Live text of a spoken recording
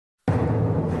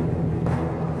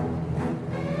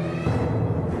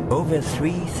Over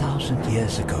 3,000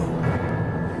 years ago,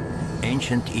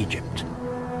 ancient Egypt,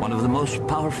 one of the most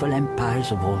powerful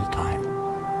empires of all time.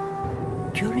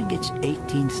 During its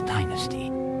 18th dynasty,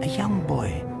 a young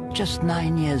boy, just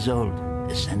 9 years old,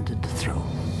 ascended the throne.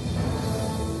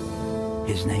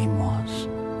 His name was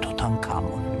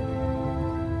Tutankhamun.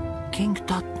 King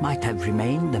Tut might have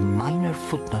remained a minor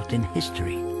footnote in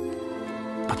history,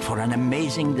 but for an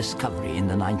amazing discovery in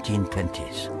the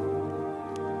 1920s.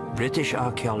 British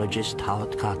archaeologist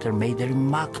Howard Carter made a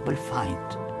remarkable find,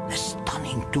 a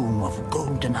stunning tomb of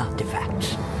golden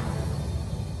artifacts.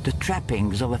 The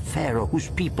trappings of a pharaoh whose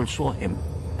people saw him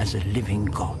as a living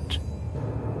god.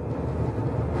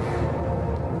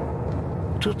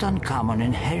 Tutankhamun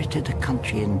inherited a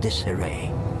country in disarray.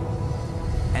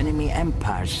 Enemy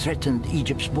empires threatened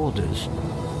Egypt's borders.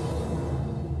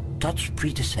 Tut's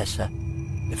predecessor,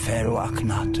 the pharaoh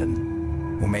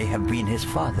Akhenaten, who may have been his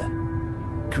father,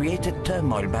 created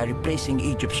turmoil by replacing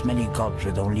Egypt's many gods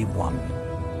with only one,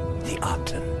 the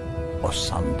Aten, or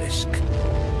sun disk.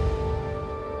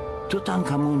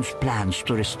 Tutankhamun's plans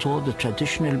to restore the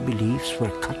traditional beliefs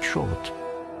were cut short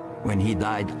when he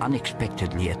died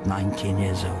unexpectedly at 19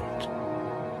 years old.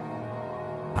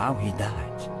 How he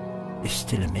died is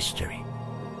still a mystery.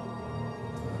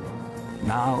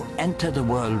 Now enter the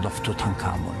world of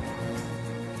Tutankhamun.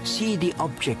 See the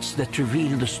objects that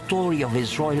reveal the story of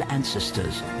his royal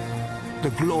ancestors,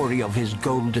 the glory of his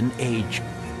golden age,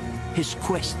 his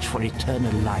quest for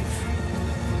eternal life.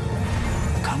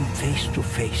 Come face to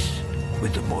face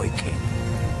with the boy king,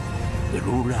 the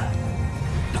ruler,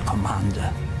 the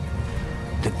commander,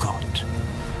 the god,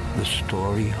 the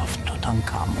story of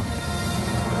Tutankhamun.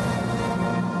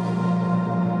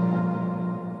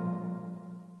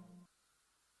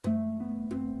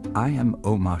 I am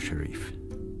Omar Sharif.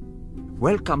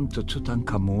 Welcome to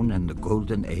Tutankhamun and the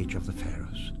Golden Age of the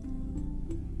Pharaohs.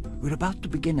 We're about to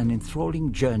begin an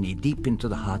enthralling journey deep into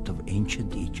the heart of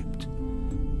ancient Egypt.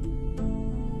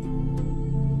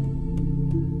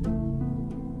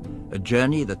 A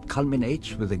journey that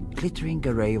culminates with a glittering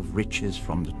array of riches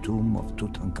from the tomb of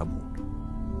Tutankhamun.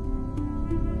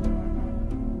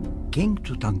 King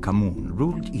Tutankhamun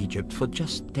ruled Egypt for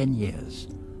just 10 years,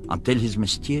 until his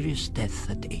mysterious death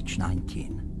at age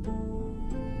 19.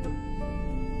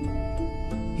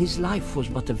 His life was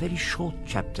but a very short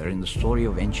chapter in the story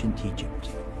of ancient Egypt.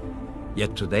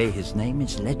 Yet today his name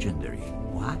is legendary.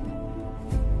 Why?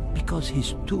 Because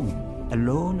his tomb,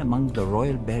 alone among the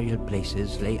royal burial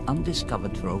places, lay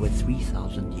undiscovered for over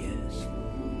 3,000 years.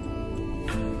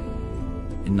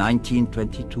 In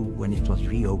 1922, when it was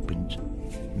reopened,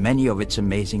 many of its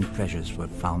amazing treasures were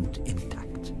found intact.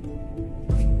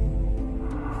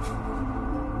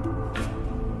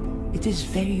 It is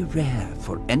very rare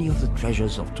for any of the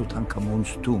treasures of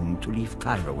Tutankhamun's tomb to leave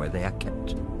Cairo, where they are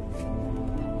kept.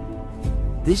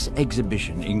 This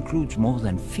exhibition includes more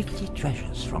than 50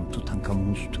 treasures from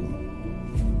Tutankhamun's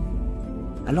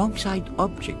tomb, alongside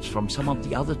objects from some of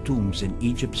the other tombs in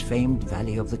Egypt's famed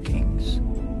Valley of the Kings.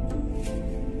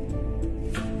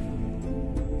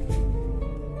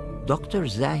 Dr.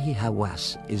 Zahi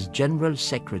Hawass is General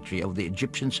Secretary of the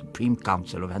Egyptian Supreme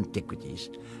Council of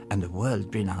Antiquities and a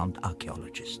world-renowned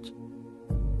archaeologist.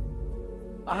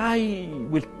 I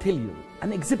will tell you,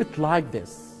 an exhibit like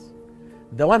this,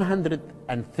 the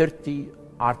 130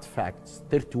 artifacts,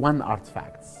 31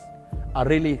 artifacts, are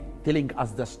really telling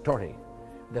us the story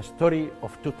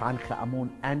of Tutankhamun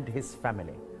and his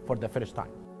family for the first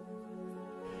time.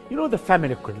 You know, the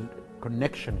family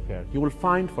connection here, you will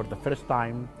find for the first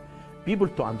time people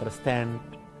to understand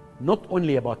not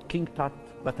only about King Tut,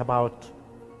 but about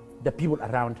the people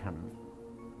around him.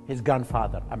 His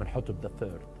grandfather, Amenhotep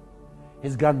III.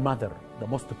 His grandmother, the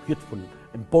most beautiful,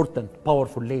 important,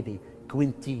 powerful lady,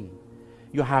 Queen T.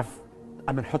 You have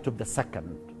Amenhotep II.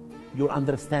 You'll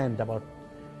understand about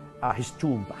his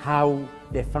tomb, how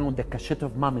they found the cachet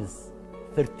of mummies,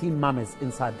 13 mummies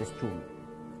inside this tomb.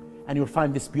 And you'll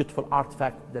find this beautiful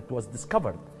artifact that was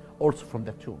discovered also from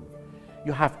the tomb.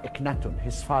 You have Akhenaten,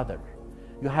 his father.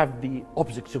 You have the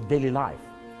objects of daily life.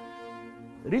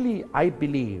 Really, I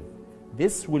believe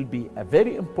this will be a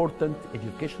very important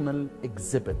educational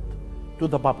exhibit to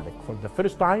the public for the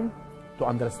first time to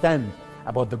understand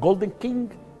about the Golden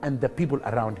King and the people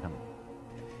around him.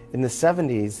 In the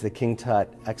 70s, the King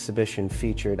Tut exhibition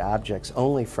featured objects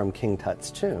only from King Tut's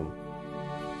tomb.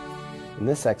 In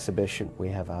this exhibition, we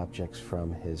have objects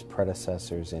from his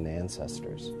predecessors and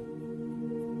ancestors.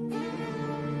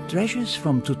 Treasures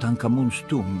from Tutankhamun's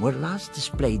tomb were last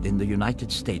displayed in the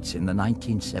United States in the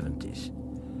 1970s.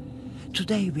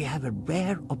 Today we have a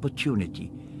rare opportunity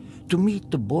to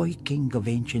meet the boy king of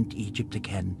ancient Egypt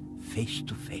again face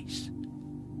to face.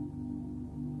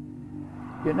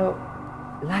 You know,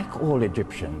 like all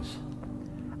Egyptians,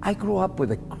 I grew up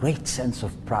with a great sense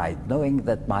of pride, knowing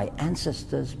that my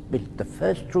ancestors built the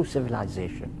first true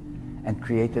civilization and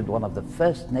created one of the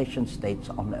first nation states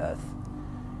on earth.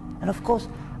 And of course,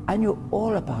 I knew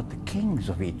all about the kings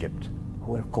of Egypt,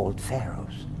 who were called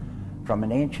pharaohs, from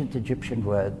an ancient Egyptian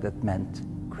word that meant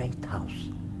great house,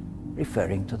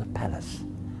 referring to the palace.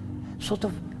 Sort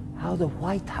of how the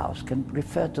White House can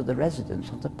refer to the residence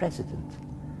of the president.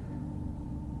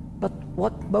 But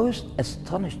what most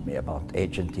astonished me about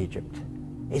ancient Egypt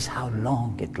is how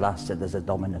long it lasted as a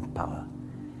dominant power.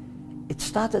 It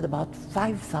started about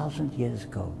 5,000 years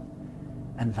ago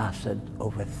and lasted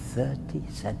over 30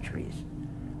 centuries,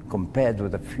 compared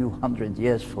with a few hundred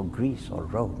years for Greece or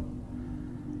Rome.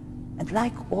 And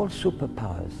like all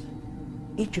superpowers,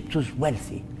 Egypt was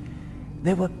wealthy.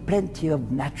 There were plenty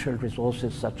of natural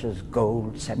resources such as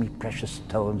gold, semi-precious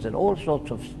stones, and all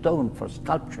sorts of stone for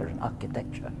sculpture and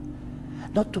architecture.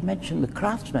 Not to mention the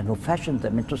craftsmen who fashioned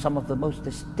them into some of the most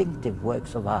distinctive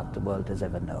works of art the world has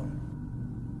ever known.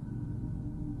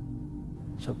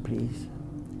 So please,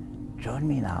 join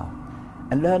me now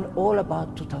and learn all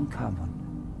about Tutankhamun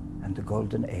and the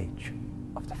golden age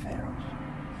of the pharaohs.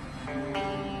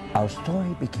 Our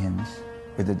story begins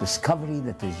with a discovery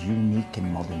that is unique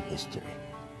in modern history.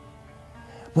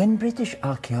 When British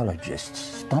archaeologists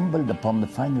stumbled upon the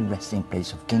final resting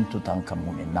place of King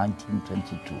Tutankhamun in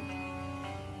 1922,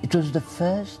 it was the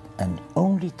first and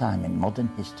only time in modern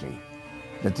history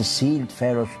that a sealed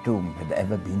pharaoh's tomb had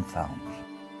ever been found.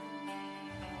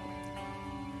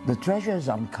 The treasures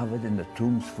uncovered in the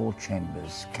tomb's 4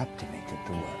 chambers captivated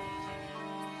the world.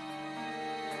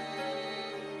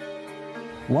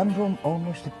 One room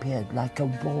almost appeared like a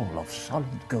wall of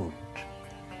solid gold.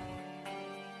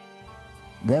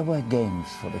 There were games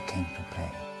for the king to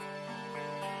play,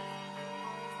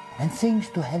 and things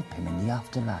to help him in the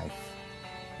afterlife,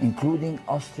 including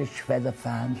ostrich feather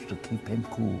fans to keep him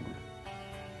cool.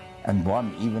 And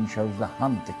one even shows the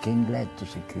hunt the king led to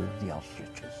secure the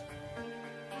ostriches.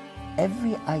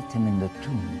 Every item in the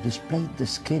tomb displayed the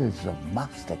skills of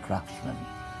master craftsmen,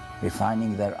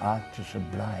 refining their art to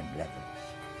sublime levels,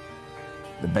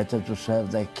 the better to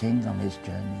serve their king on his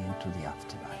journey into the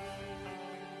afterlife.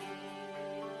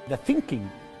 The thinking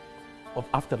of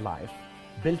afterlife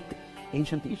built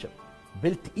ancient Egypt,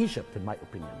 built Egypt in my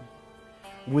opinion.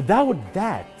 Without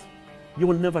that, you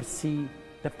will never see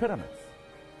the pyramids.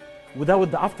 Without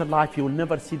the afterlife, you will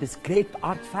never see these great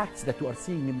artifacts that you are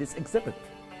seeing in this exhibit.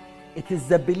 It is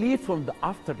the belief from the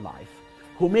afterlife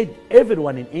who made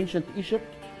everyone in ancient Egypt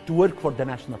to work for the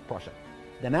national project.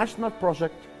 The national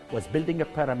project was building a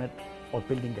pyramid or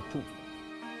building a tomb.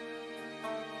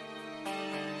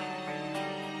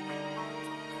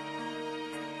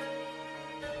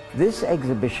 This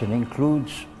exhibition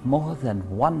includes more than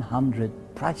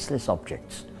 100 priceless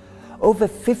objects. Over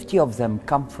 50 of them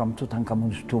come from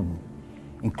Tutankhamun's tomb,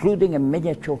 including a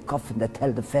miniature coffin that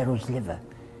held the pharaoh's liver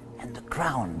and the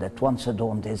crown that once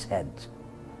adorned his head.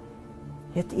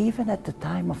 Yet even at the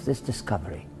time of this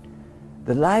discovery,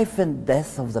 the life and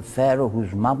death of the pharaoh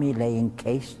whose mummy lay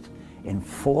encased in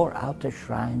 4 outer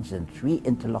shrines and 3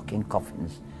 interlocking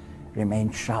coffins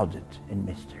remained shrouded in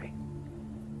mystery.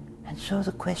 And so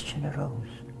the question arose,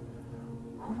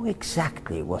 who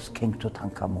exactly was King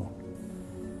Tutankhamun?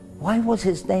 Why was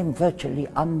his name virtually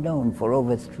unknown for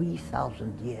over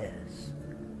 3,000 years?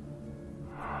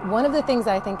 One of the things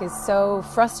I think is so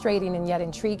frustrating and yet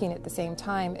intriguing at the same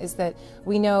time is that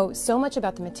we know so much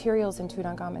about the materials in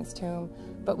Tutankhamun's tomb,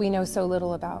 but we know so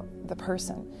little about the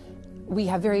person. We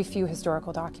have very few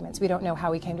historical documents. We don't know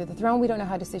how he came to the throne. We don't know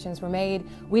how decisions were made.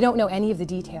 We don't know any of the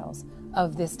details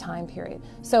of this time period.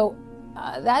 So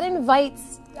that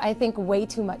invites, I think, way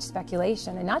too much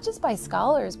speculation, and not just by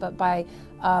scholars, but by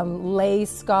lay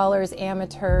scholars,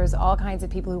 amateurs, all kinds of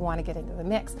people who want to get into the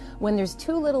mix. When there's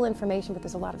too little information, but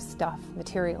there's a lot of stuff,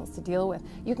 materials to deal with,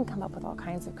 you can come up with all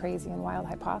kinds of crazy and wild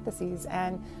hypotheses,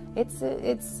 and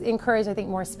it's encouraged, I think,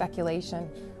 more speculation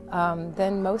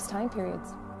than most time periods.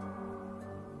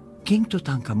 King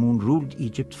Tutankhamun ruled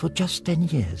Egypt for just 10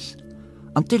 years,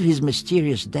 until his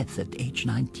mysterious death at age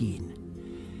 19.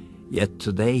 Yet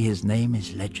today his name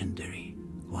is legendary.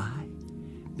 Why?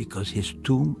 Because his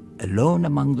tomb, alone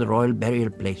among the royal burial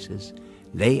places,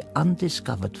 lay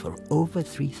undiscovered for over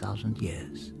 3,000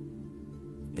 years.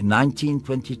 In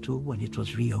 1922, when it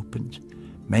was reopened,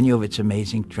 many of its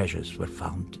amazing treasures were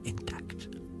found intact.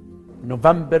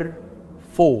 November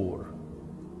 4,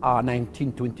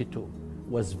 1922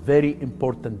 was a very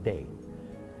important day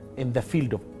in the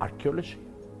field of archaeology.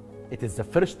 It is the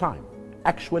first time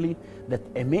actually that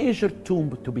a major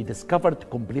tomb to be discovered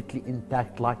completely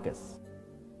intact like this.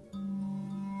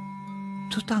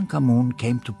 Tutankhamun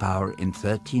came to power in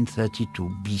 1332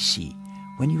 BC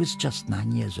when he was just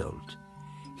 9 years old.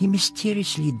 He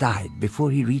mysteriously died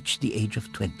before he reached the age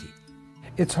of 20.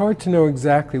 It's hard to know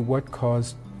exactly what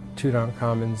caused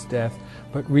Tutankhamun's death,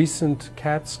 but recent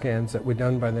CAT scans that were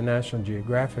done by the National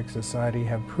Geographic Society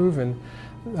have proven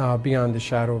beyond a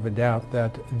shadow of a doubt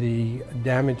that the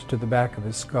damage to the back of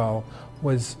his skull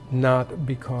was not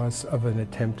because of an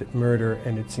attempted murder,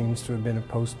 and it seems to have been a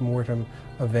post-mortem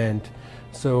event.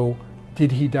 So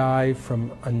did he die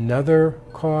from another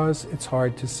cause? It's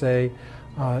hard to say.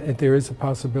 There is a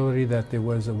possibility that there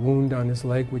was a wound on his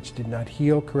leg which did not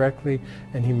heal correctly,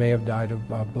 and he may have died of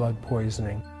blood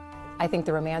poisoning. I think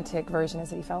the romantic version is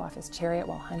that he fell off his chariot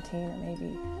while hunting, or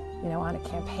maybe, on a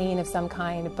campaign of some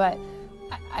kind. But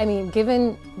I mean,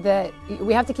 given that,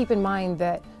 we have to keep in mind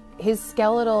that his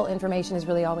skeletal information is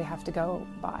really all we have to go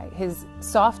by. His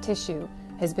soft tissue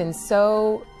has been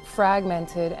so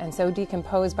fragmented and so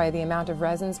decomposed by the amount of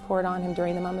resins poured on him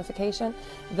during the mummification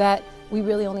that we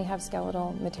really only have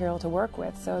skeletal material to work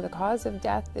with. So the cause of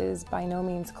death is by no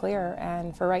means clear,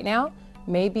 and for right now,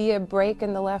 maybe a break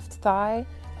in the left thigh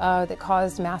that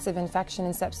caused massive infection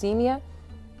and sepsemia,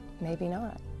 maybe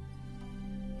not.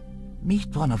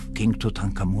 Meet one of King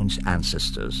Tutankhamun's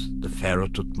ancestors, the Pharaoh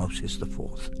Thutmose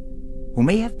IV, who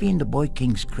may have been the boy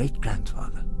king's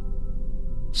great-grandfather.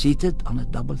 Seated on a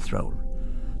double throne,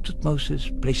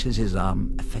 Thutmose places his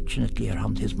arm affectionately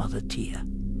around his mother Tia,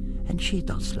 and she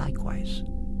does likewise.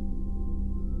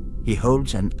 He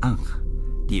holds an Ankh,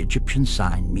 the Egyptian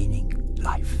sign meaning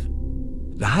life.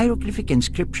 The hieroglyphic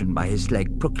inscription by his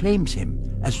leg proclaims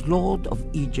him as Lord of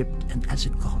Egypt and as a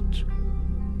god.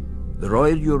 The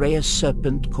royal Uraeus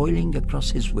serpent coiling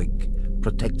across his wig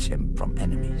protects him from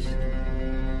enemies.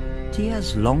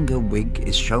 Tia's longer wig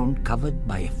is shown covered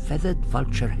by a feathered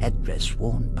vulture headdress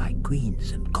worn by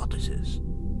queens and goddesses.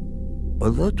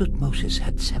 Although Thutmose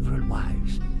had several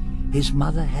wives, his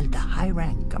mother held a high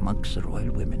rank amongst the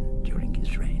royal women during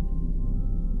his reign.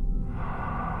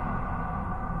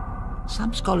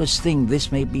 Some scholars think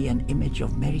this may be an image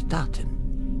of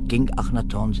Meritaten, King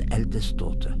Akhenaton's eldest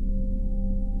daughter.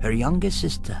 Her younger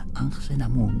sister,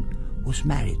 Ankhenamun, was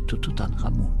married to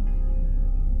Tutankhamun.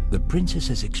 The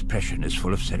princess's expression is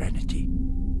full of serenity,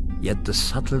 yet the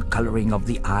subtle coloring of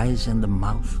the eyes and the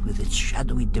mouth with its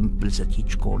shadowy dimples at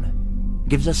each corner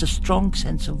gives us a strong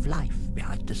sense of life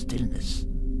behind the stillness.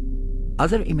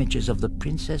 Other images of the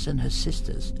princess and her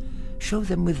sisters show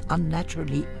them with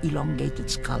unnaturally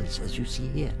elongated skulls, as you see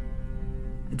here.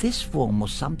 This form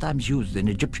was sometimes used in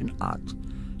Egyptian art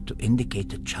to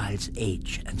indicate a child's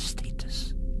age and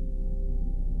status.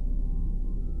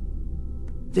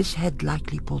 This head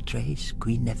likely portrays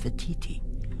Queen Nefertiti,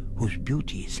 whose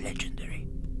beauty is legendary.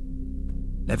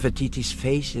 Nefertiti's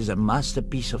face is a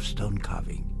masterpiece of stone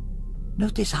carving.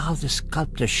 Notice how the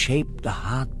sculptor shaped the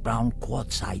hard brown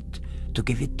quartzite to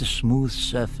give it the smooth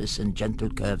surface and gentle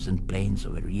curves and planes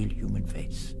of a real human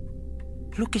face.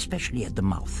 Look especially at the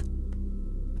mouth.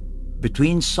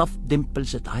 Between soft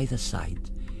dimples at either side,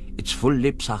 its full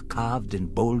lips are carved in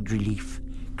bold relief,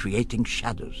 creating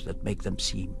shadows that make them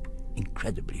seem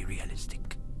incredibly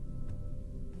realistic.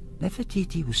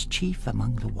 Nefertiti was chief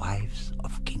among the wives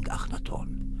of King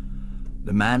Akhenaton,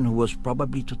 the man who was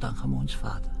probably Tutankhamun's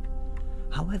father.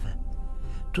 However,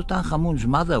 Tutankhamun's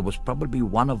mother was probably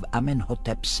one of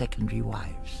Amenhotep's secondary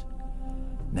wives.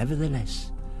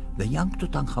 Nevertheless, the young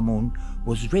Tutankhamun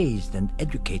was raised and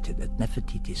educated at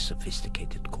Nefertiti's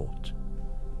sophisticated court.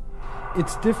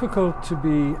 It's difficult to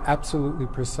be absolutely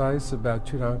precise about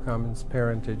Tutankhamun's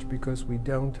parentage because we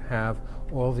don't have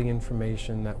all the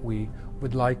information that we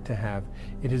would like to have.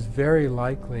 It is very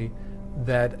likely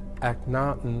that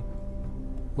Akhenaten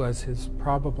was his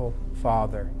probable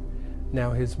father.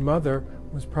 Now, his mother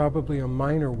was probably a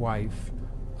minor wife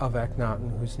of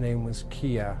Akhenaten, whose name was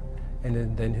Kia,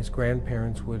 and then his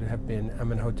grandparents would have been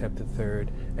Amenhotep III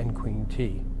and Queen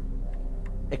Ti.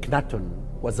 Akhenaten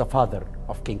was the father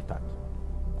of King Tut.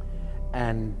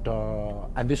 And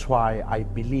this is why I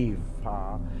believe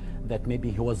that maybe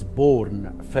he was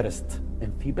born first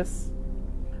in Thebes,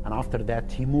 and after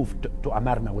that he moved to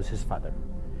Amarna with his father.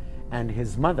 And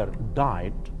his mother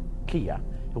died, Kia,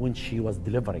 when she was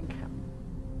delivering him.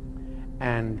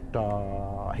 And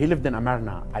he lived in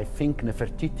Amarna. I think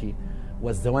Nefertiti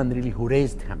was the one really who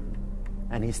raised him.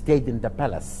 And he stayed in the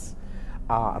palace,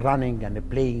 running and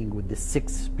playing with the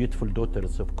 6 beautiful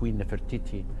daughters of Queen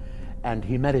Nefertiti. And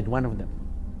he married one of them,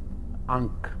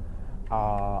 Ankh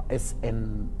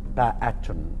S.N.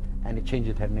 Ba'atun, and he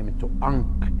changed her name into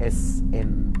Ankh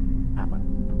S.N. Amun.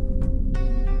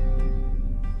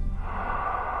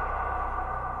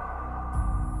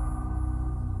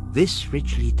 This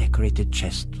richly decorated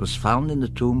chest was found in the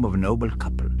tomb of a noble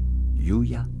couple,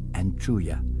 Yuya and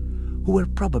Chuya, who were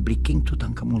probably King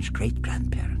Tutankhamun's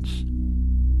great-grandparents.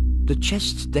 The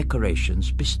chest's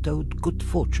decorations bestowed good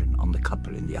fortune on the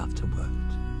couple in the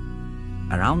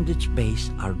afterworld. Around its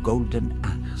base are golden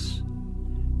ankhs,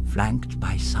 flanked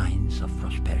by signs of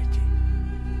prosperity.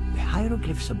 The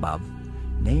hieroglyphs above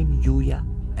name Yuya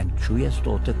and Chuya's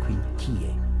daughter Queen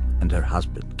Tiye and her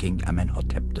husband King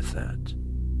Amenhotep III.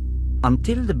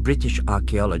 Until the British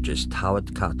archaeologist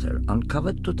Howard Carter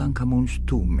uncovered Tutankhamun's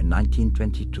tomb in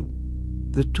 1922,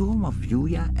 the tomb of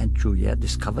Yuya and Chuya,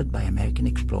 discovered by American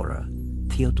explorer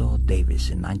Theodore Davis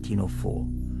in 1904,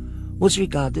 was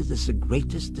regarded as the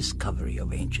greatest discovery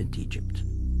of ancient Egypt.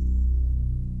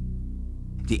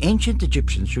 The ancient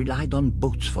Egyptians relied on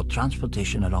boats for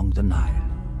transportation along the Nile.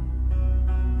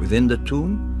 Within the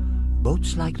tomb,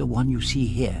 boats like the one you see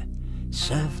here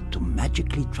served to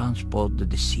magically transport the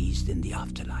deceased in the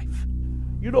afterlife.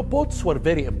 You know, boats were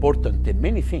very important in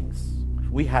many things.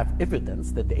 We have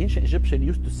evidence that the ancient Egyptians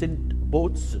used to send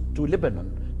boats to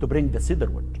Lebanon to bring the cedar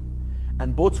wood.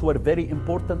 And boats were very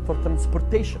important for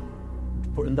transportation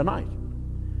in the Nile.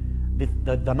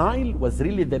 The Nile was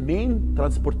really the main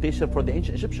transportation for the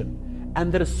ancient Egyptian.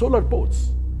 And there are solar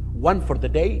boats, one for the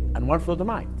day and one for the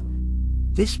night.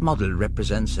 This model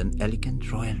represents an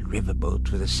elegant royal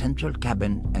riverboat with a central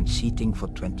cabin and seating for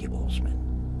 20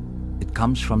 oarsmen. It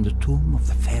comes from the tomb of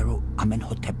the pharaoh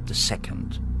Amenhotep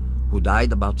II, who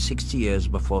died about 60 years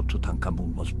before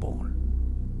Tutankhamun was born.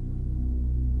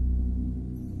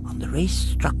 On the raised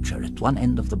structure at one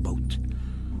end of the boat,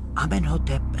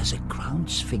 Amenhotep, as a crowned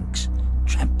sphinx,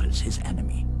 tramples his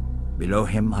enemy. Below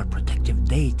him are protective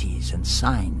deities and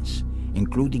signs,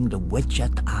 including the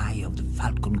wedged eye of the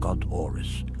falcon god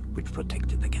Horus, which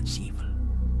protected against evil.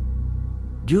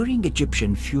 During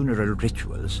Egyptian funeral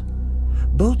rituals,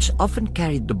 boats often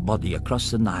carried the body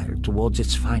across the Nile towards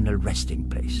its final resting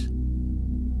place.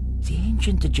 The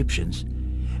ancient Egyptians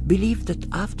believed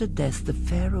that after death the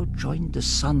pharaoh joined the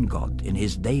sun god in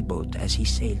his day-boat as he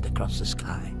sailed across the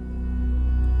sky.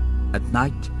 At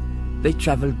night, they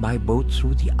traveled by boat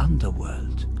through the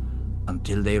underworld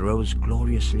until they rose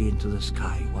gloriously into the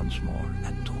sky once more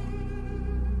at dawn.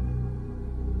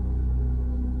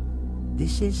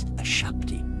 This is a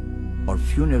shabti, or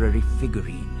funerary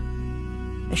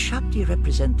figurine. A shabti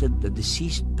represented the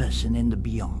deceased person in the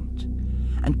beyond,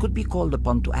 and could be called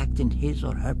upon to act in his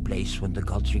or her place when the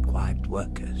gods required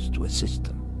workers to assist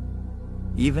them.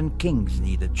 Even kings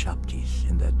needed shabtis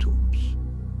in their tombs.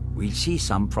 We'll see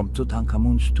some from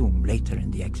Tutankhamun's tomb later in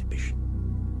the exhibition.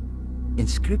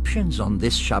 Inscriptions on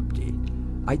this shabti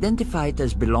identify it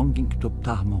as belonging to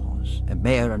Pharaohs, a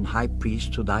mayor and high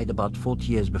priest who died about 40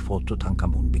 years before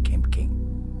Tutankhamun became king.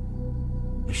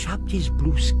 The shabti's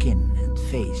blue skin and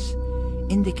face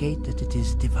indicate that it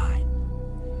is divine.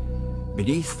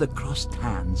 Beneath the crossed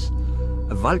hands,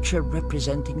 a vulture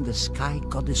representing the sky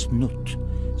goddess Nut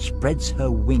spreads her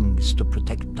wings to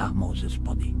protect Thutmose's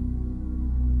body.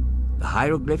 The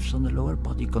hieroglyphs on the lower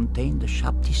body contain the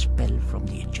shabti spell from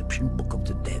the Egyptian Book of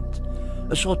the Dead,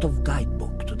 a sort of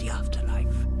guidebook to the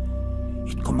afterlife.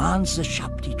 It commands the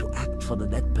shabti to act for the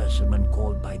dead person when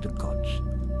called by the gods,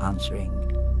 answering,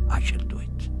 "I shall do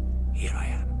it. Here I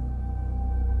am."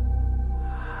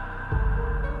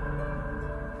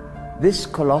 This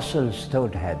colossal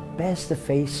stone head bears the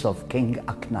face of King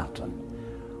Akhenaten,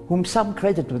 whom some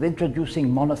credit with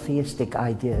introducing monotheistic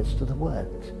ideas to the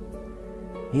world.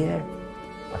 Here,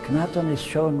 Akhenaten is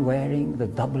shown wearing the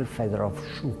double feather of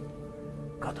Shu,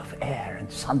 god of air and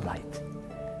sunlight.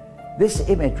 This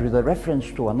image, with a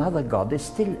reference to another god, is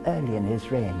still early in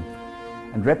his reign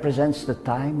and represents the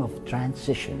time of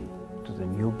transition to the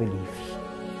new beliefs.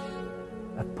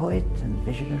 A poet and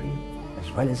visionary,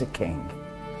 as well as a king,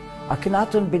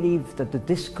 Akhenaten believed that the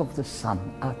disk of the sun,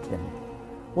 Aten,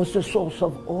 was the source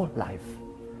of all life,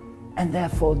 and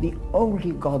therefore the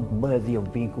only god worthy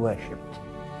of being worshipped.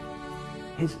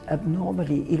 His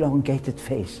abnormally elongated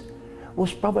face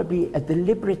was probably a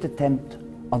deliberate attempt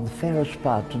on the pharaoh's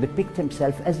part to depict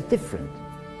himself as different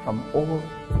from all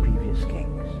previous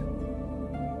kings.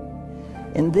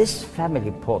 In this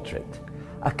family portrait,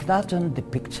 Akhenaten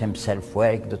depicts himself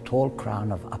wearing the tall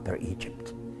crown of Upper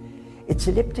Egypt. Its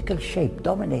elliptical shape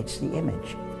dominates the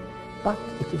image, but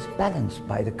it is balanced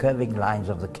by the curving lines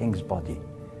of the king's body.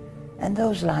 And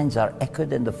those lines are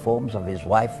echoed in the forms of his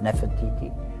wife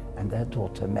Nefertiti and their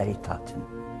daughter Meritaten.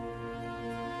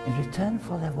 In return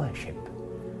for their worship,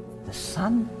 the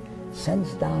sun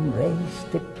sends down rays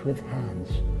tipped with hands,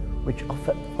 which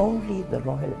offer only the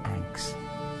royal ankhs,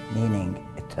 meaning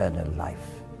eternal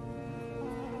life.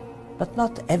 But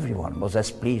not everyone was as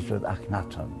pleased with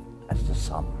Akhenaten as the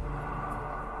son.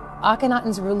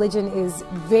 Akhenaten's religion is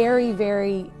very,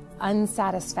 very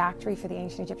unsatisfactory for the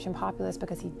ancient Egyptian populace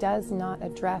because he does not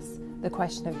address the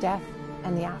question of death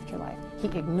and the afterlife. He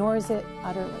ignores it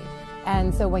utterly.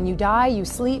 And so when you die, you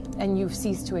sleep and you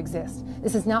cease to exist.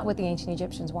 This is not what the ancient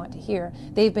Egyptians want to hear.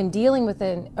 They've been dealing with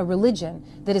a religion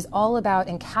that is all about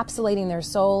encapsulating their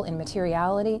soul in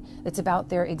materiality, that's about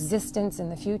their existence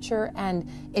in the future. And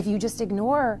if you just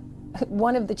ignore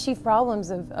one of the chief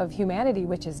problems of humanity,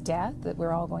 which is death, that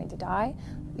we're all going to die,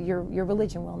 your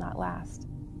religion will not last.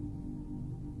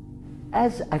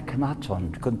 As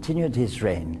Akhenaten continued his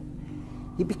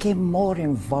reign, he became more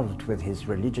involved with his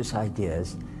religious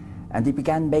ideas, and he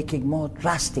began making more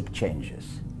drastic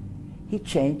changes. He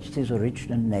changed his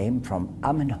original name from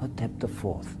Amenhotep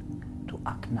IV to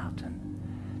Akhenaten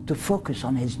to focus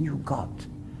on his new god.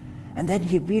 And then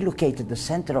he relocated the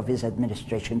center of his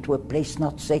administration to a place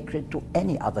not sacred to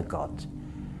any other god.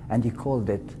 And he called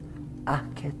it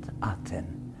Akhet-Aten,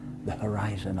 the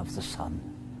horizon of the sun.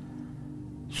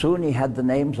 Soon he had the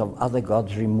names of other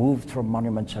gods removed from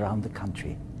monuments around the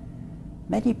country.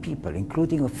 Many people,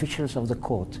 including officials of the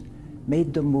court,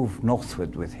 made the move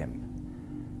northward with him.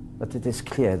 But it is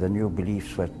clear the new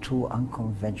beliefs were too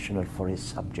unconventional for his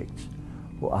subjects,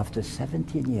 who after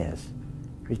 17 years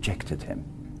rejected him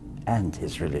and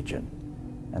his religion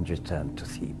and returned to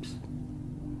Thebes.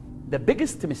 The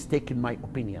biggest mistake, in my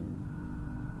opinion,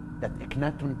 that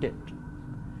Akhenaten did,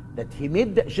 that he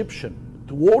made the Egyptian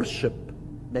to worship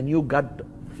the new god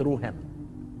through him,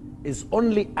 is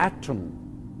only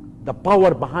Aten, the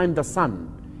power behind the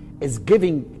sun, is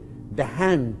giving the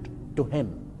hand to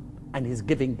him, and he's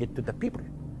giving it to the people.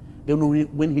 Then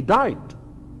when he died,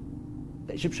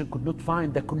 the Egyptian could not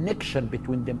find the connection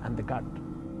between them and the god.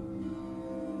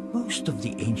 Most of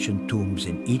the ancient tombs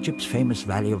in Egypt's famous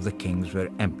Valley of the Kings were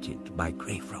emptied by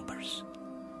grave robbers.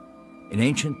 In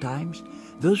ancient times,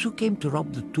 those who came to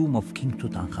rob the tomb of King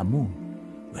Tutankhamun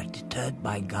were deterred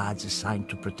by guards assigned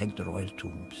to protect the royal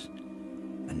tombs.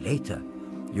 And later,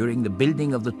 during the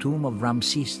building of the tomb of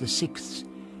Ramses VI,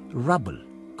 rubble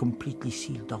completely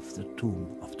sealed off the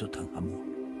tomb of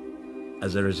Tutankhamun.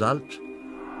 As a result,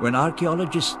 when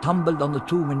archaeologists stumbled on the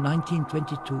tomb in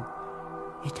 1922,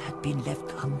 it had been left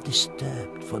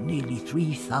undisturbed for nearly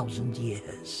 3,000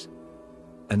 years.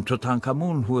 And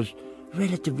Tutankhamun, who was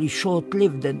relatively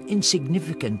short-lived and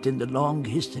insignificant in the long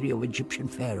history of Egyptian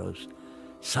pharaohs,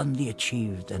 suddenly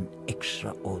achieved an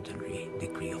extraordinary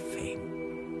degree of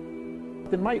fame.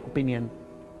 In my opinion,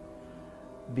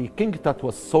 the King Tut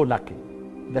was so lucky.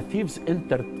 The thieves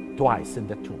entered twice in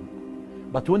the tomb.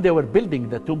 But when they were building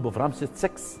the tomb of Ramses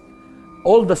VI,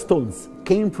 all the stones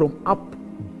came from up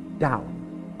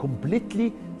down,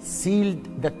 completely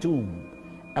sealed the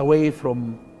tomb away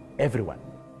from everyone.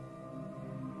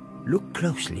 Look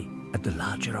closely at the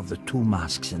larger of the two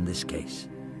masks in this case.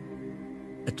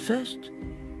 At first,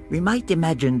 we might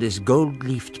imagine this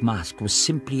gold-leafed mask was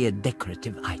simply a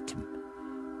decorative item.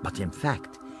 But in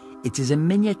fact, it is a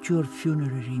miniature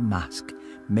funerary mask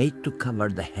made to cover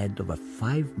the head of a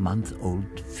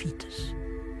 5-month-old fetus.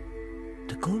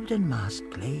 The golden mask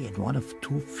lay in one of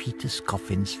 2 fetus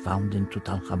coffins found in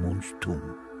Tutankhamun's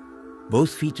tomb.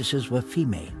 Both fetuses were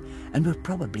female and were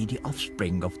probably the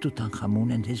offspring of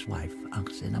Tutankhamun and his wife,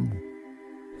 Ankhenamun.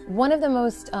 One of the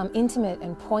most intimate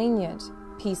and poignant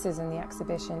pieces in the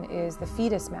exhibition is the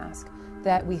fetus mask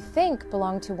that we think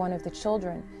belonged to one of the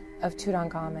children of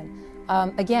Tutankhamun.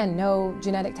 Again, no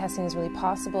genetic testing is really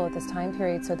possible at this time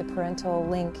period, so the parental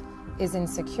link is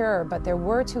insecure, but there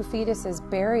were 2 fetuses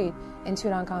buried in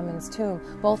Tutankhamun's tomb,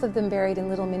 both of them buried in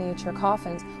little miniature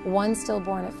coffins, one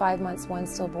stillborn at 5 months, one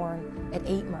stillborn at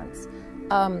 8 months.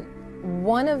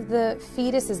 One of the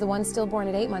fetuses, the one stillborn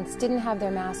at 8 months, didn't have their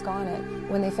mask on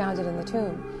it when they found it in the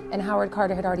tomb. And Howard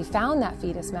Carter had already found that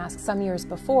fetus mask some years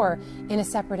before in a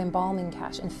separate embalming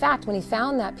cache. In fact, when he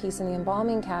found that piece in the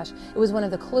embalming cache, it was one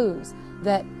of the clues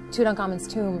that Tutankhamun's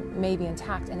tomb may be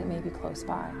intact and it may be close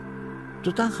by.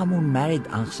 Tutankhamun married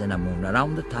Ankhenamun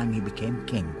around the time he became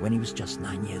king, when he was just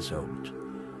 9 years old.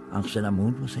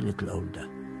 Ankhenamun was a little older.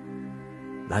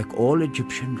 Like all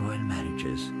Egyptian royal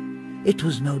marriages, it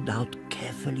was no doubt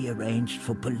carefully arranged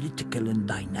for political and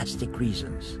dynastic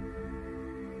reasons.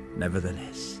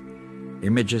 Nevertheless,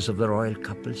 images of the royal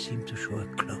couple seem to show a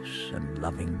close and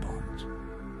loving bond.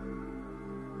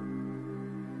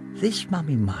 This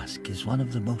mummy mask is one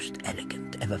of the most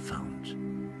elegant ever found.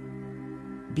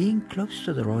 Being close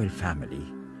to the royal family,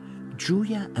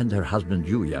 Julia and her husband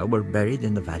Yuya were buried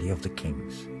in the Valley of the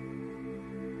Kings.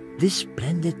 This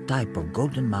splendid type of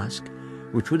golden mask,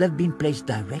 which would have been placed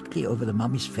directly over the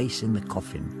mummy's face in the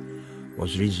coffin,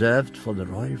 was reserved for the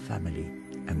royal family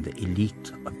and the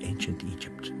elite of ancient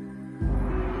Egypt.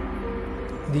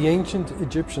 The ancient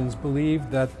Egyptians believed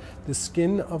that the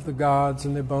skin of the gods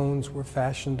and their bones were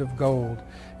fashioned of gold,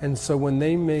 and so when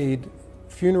they made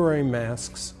funerary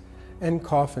masks and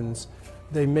coffins,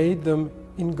 they made them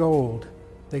in gold.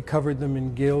 They covered them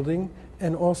in gilding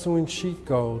and also in sheet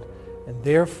gold, and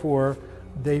therefore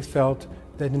they felt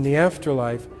that in the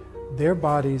afterlife their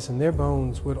bodies and their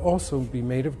bones would also be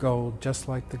made of gold, just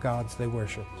like the gods they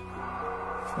worshipped.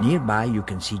 Nearby you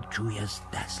can see Juya's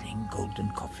dazzling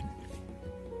golden coffin.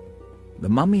 The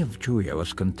mummy of Juya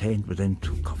was contained within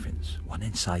 2 coffins, one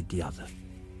inside the other.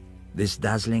 This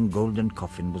dazzling golden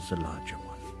coffin was the larger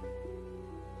one.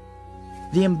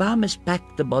 The embalmers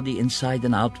packed the body inside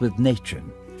and out with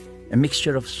natron, a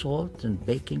mixture of salt and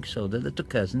baking soda that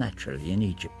occurs naturally in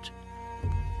Egypt.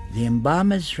 The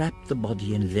embalmers wrapped the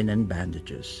body in linen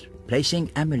bandages,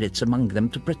 placing amulets among them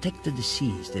to protect the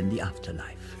deceased in the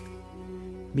afterlife.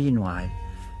 Meanwhile,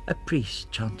 a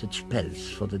priest chanted spells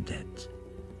for the dead.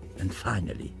 And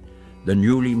finally, the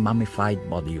newly mummified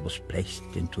body was placed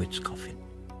into its coffin.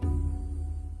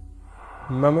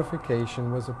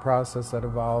 Mummification was a process that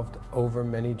evolved over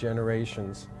many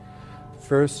generations.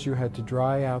 First, you had to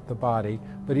dry out the body,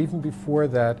 but even before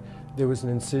that, there was an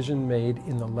incision made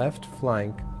in the left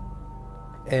flank,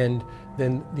 and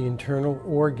then the internal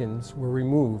organs were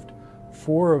removed.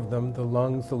 4 of them, the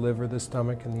lungs, the liver, the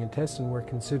stomach, and the intestine, were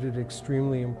considered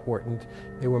extremely important.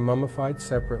 They were mummified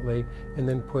separately and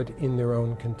then put in their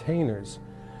own containers.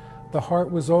 The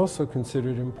heart was also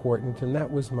considered important, and that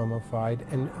was mummified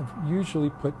and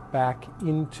usually put back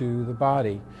into the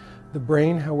body. The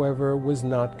brain, however, was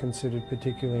not considered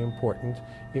particularly important.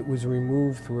 It was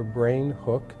removed through a brain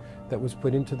hook that was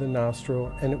put into the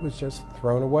nostril, and it was just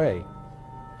thrown away.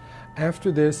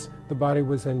 After this, the body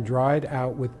was then dried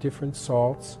out with different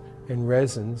salts and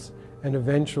resins, and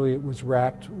eventually it was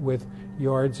wrapped with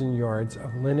yards and yards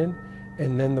of linen,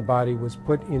 and then the body was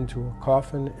put into a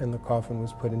coffin, and the coffin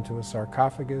was put into a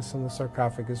sarcophagus, and the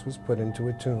sarcophagus was put into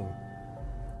a tomb.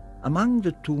 Among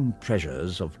the tomb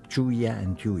treasures of Juya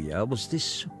and Juya was this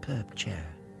superb chair.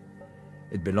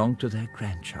 It belonged to their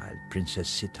grandchild,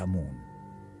 Princess Tutankhamun.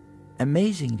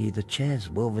 Amazingly, the chair's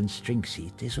woven string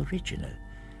seat is original,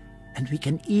 and we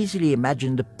can easily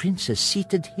imagine the princess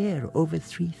seated here over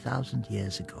 3,000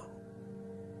 years ago.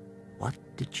 What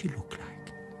did she look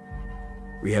like?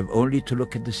 We have only to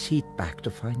look at the seat back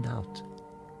to find out.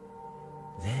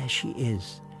 There she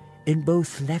is, in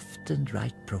both left and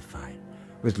right profile,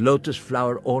 with lotus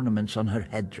flower ornaments on her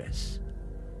headdress.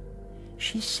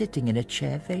 She's sitting in a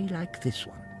chair very like this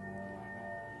one.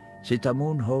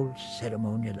 Tutankhamun holds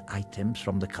ceremonial items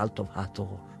from the cult of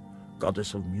Hathor,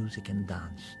 goddess of music and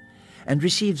dance, and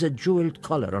receives a jeweled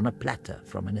collar on a platter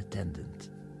from an attendant.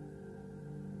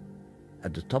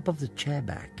 At the top of the chair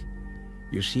back,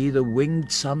 you see the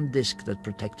winged sun disk that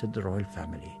protected the royal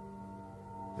family.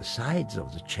 The sides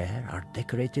of the chair are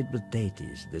decorated with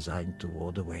deities designed to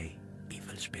ward away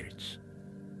evil spirits.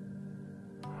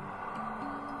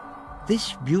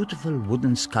 This beautiful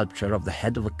wooden sculpture of the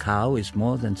head of a cow is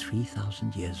more than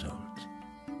 3,000 years old.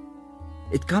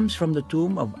 It comes from the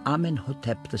tomb of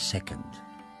Amenhotep II.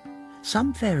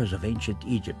 Some pharaohs of ancient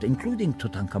Egypt, including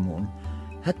Tutankhamun,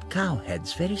 had cow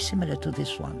heads very similar to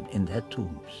this one in their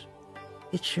tombs.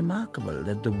 It's remarkable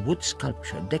that the wood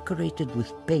sculpture, decorated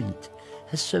with paint,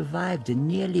 has survived in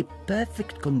nearly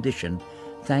perfect condition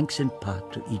thanks in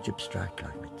part to Egypt's dry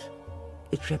climate.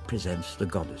 It represents the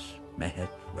goddess Mehet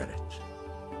Weret.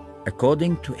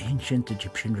 According to ancient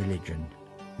Egyptian religion,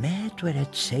 Mehet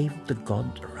Weret saved the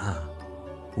god Ra,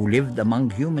 who lived among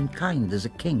humankind as a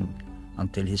king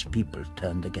until his people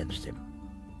turned against him.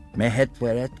 Mehet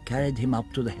Weret carried him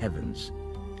up to the heavens,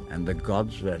 and the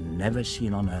gods were never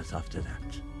seen on earth after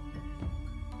that.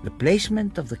 The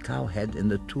placement of the cow head in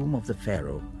the tomb of the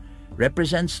pharaoh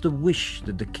represents the wish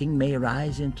that the king may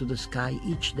rise into the sky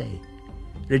each day,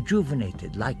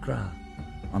 rejuvenated like Ra,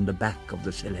 on the back of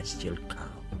the celestial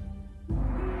cow.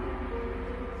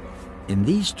 In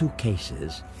these 2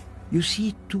 cases, you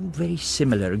see 2 very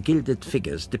similar gilded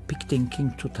figures depicting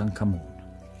King Tutankhamun.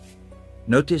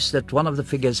 Notice that one of the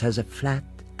figures has a flat,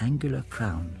 angular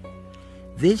crown.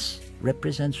 This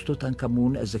represents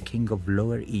Tutankhamun as the king of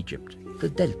Lower Egypt, the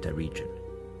Delta region.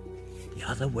 The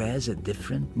other wears a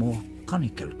different, more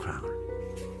conical crown.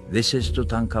 This is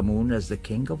Tutankhamun as the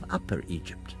king of Upper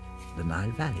Egypt, the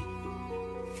Nile Valley.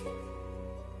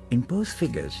 In both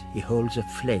figures, he holds a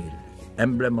flail,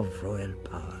 emblem of royal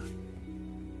power,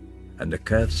 and a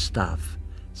curved staff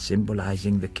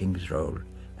symbolizing the king's role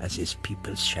as his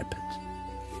people's shepherd.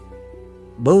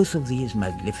 Both of these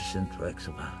magnificent works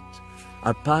of art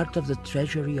are part of the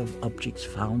treasury of objects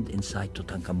found inside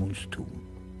Tutankhamun's tomb.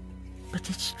 But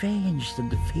it's strange that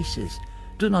the faces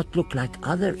do not look like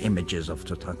other images of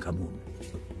Tutankhamun.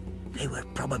 They were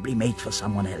probably made for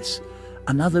someone else,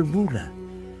 another ruler.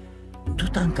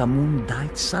 Tutankhamun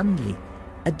died suddenly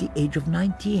at the age of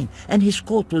 19, and his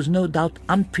court was no doubt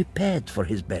unprepared for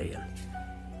his burial.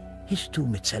 His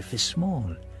tomb itself is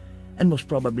small, and was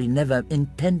probably never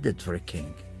intended for a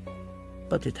king.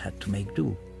 But it had to make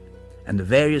do, and the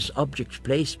various objects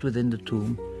placed within the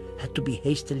tomb had to be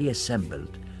hastily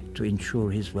assembled to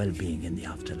ensure his well-being in the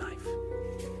afterlife.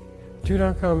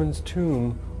 Tutankhamun's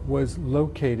tomb was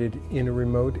located in a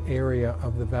remote area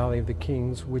of the Valley of the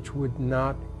Kings, which would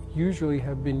not usually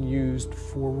have been used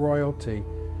for royalty.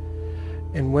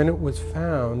 And when it was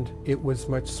found, it was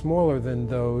much smaller than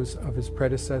those of his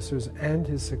predecessors and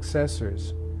his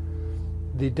successors.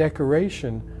 The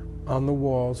decoration on the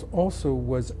walls also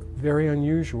was very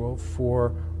unusual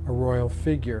for a royal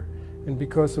figure. And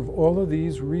because of all of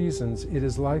these reasons, it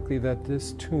is likely that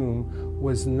this tomb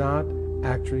was not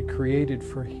actually created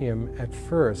for him at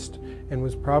first and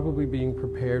was probably being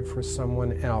prepared for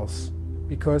someone else.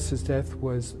 Because his death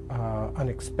was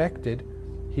unexpected,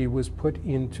 he was put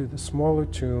into the smaller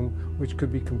tomb, which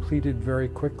could be completed very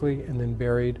quickly and then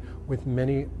buried with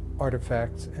many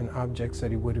artifacts and objects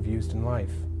that he would have used in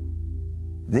life.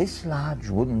 This large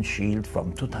wooden shield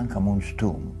from Tutankhamun's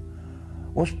tomb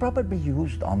was probably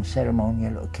used on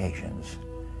ceremonial occasions,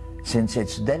 since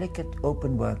its delicate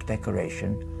open-work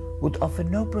decoration would offer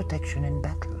no protection in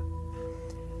battle.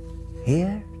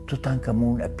 Here,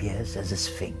 Tutankhamun appears as a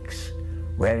sphinx,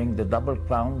 wearing the double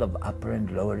crown of Upper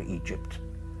and Lower Egypt.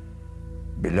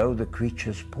 Below the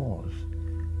creature's paws,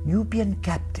 Nubian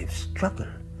captives struggle,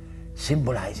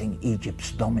 symbolizing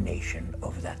Egypt's domination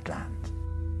over that land.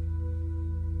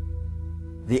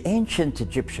 The ancient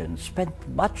Egyptians spent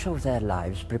much of their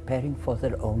lives preparing for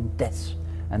their own deaths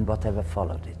and whatever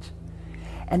followed it.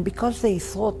 And because they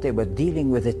thought they were dealing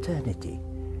with eternity,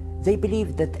 they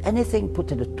believed that anything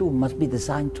put in a tomb must be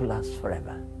designed to last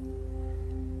forever.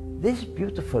 This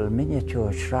beautiful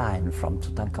miniature shrine from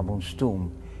Tutankhamun's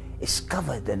tomb is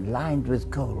covered and lined with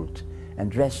gold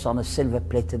and rests on a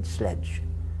silver-plated sledge.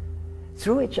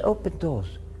 Through its open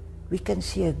doors, we can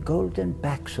see a golden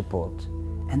back support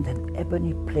and an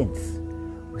ebony plinth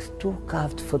with two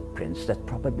carved footprints that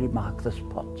probably mark the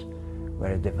spot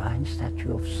where a divine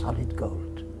statue of solid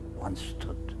gold once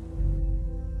stood.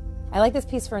 I like this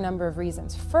piece for a number of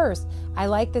reasons. First, I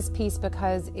like this piece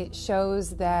because it shows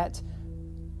that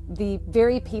the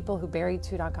very people who buried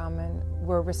Tutankhamun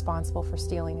were responsible for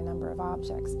stealing a number of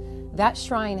objects. That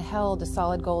shrine held a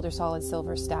solid gold or solid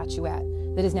silver statuette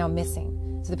that is now missing.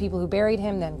 So the people who buried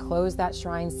him then closed that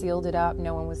shrine, sealed it up,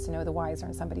 no one was to know the wiser,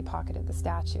 and somebody pocketed the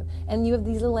statue. And you have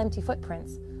these little empty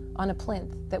footprints on a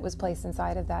plinth that was placed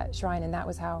inside of that shrine, and that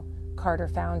was how Carter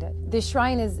found it. This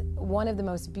shrine is one of the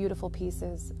most beautiful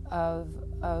pieces of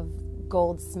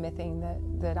goldsmithing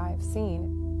that I've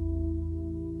seen.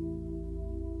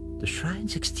 The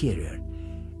shrine's exterior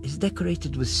is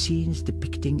decorated with scenes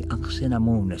depicting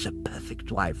Ankhesenamun as a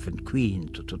perfect wife and queen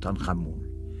to Tutankhamun.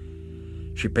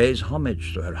 She pays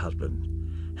homage to her husband,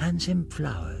 hands him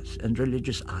flowers and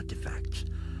religious artifacts,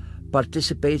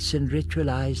 participates in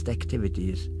ritualized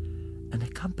activities, and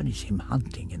accompanies him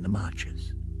hunting in the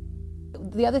marches.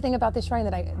 The other thing about this shrine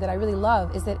that I really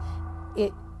love is that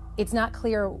it's not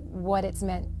clear what it's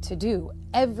meant to do.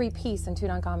 Every piece in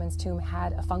Tutankhamun's tomb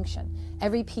had a function.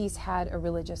 Every piece had a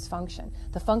religious function.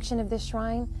 The function of this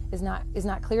shrine is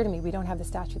not clear to me. We don't have the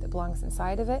statue that belongs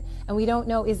inside of it, and we don't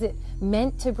know, is it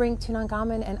meant to bring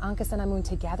Tutankhamun and Ankhesenamun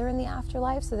together in the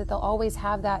afterlife so that they'll always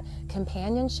have that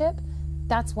companionship?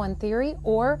 That's one theory.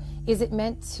 Or is it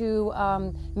meant to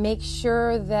make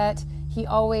sure that he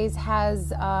always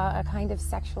has a kind of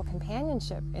sexual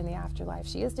companionship in the afterlife?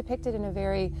 She is depicted in a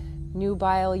very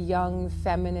nubile, young,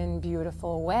 feminine,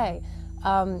 beautiful way.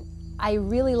 I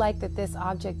really like that this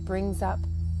object brings up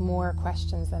more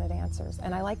questions than it answers,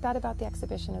 and I like that about the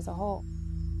exhibition as a whole.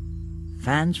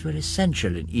 Fans were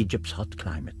essential in Egypt's hot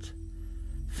climate.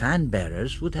 Fan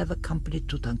bearers would have accompanied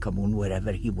Tutankhamun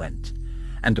wherever he went,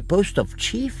 and the post of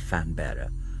chief fan bearer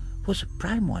was a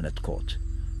prime one at court,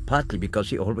 partly because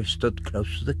he always stood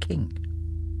close to the king.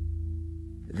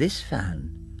 This fan,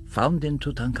 found in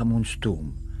Tutankhamun's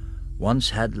tomb,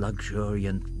 once had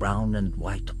luxuriant brown and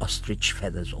white ostrich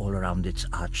feathers all around its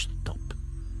arched top.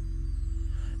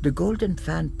 The golden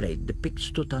fan plate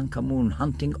depicts Tutankhamun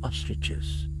hunting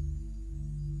ostriches.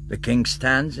 The king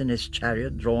stands in his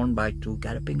chariot drawn by two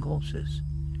galloping horses.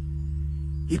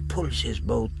 He pulls his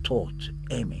bow taut,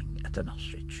 aiming at an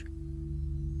ostrich.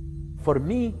 For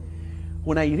me,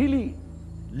 when I really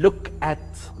look at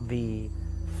the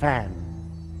fan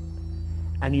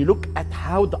and you look at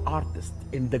how the artist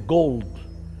in the gold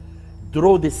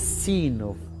draw this scene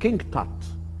of King Tut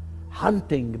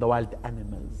hunting the wild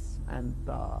animals, and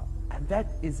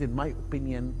that is, in my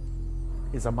opinion,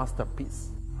 is a masterpiece.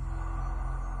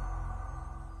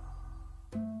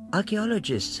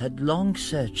 Archaeologists had long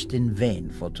searched in vain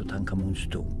for Tutankhamun's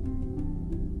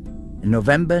tomb. In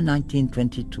November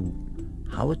 1922,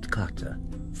 Howard Carter,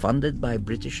 funded by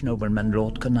British nobleman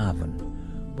Lord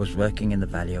Carnarvon, was working in the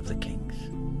Valley of the Kings.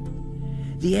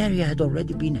 The area had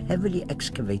already been heavily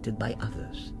excavated by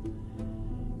others.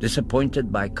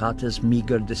 Disappointed by Carter's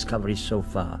meager discoveries so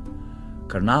far,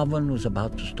 Carnarvon was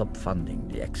about to stop funding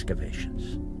the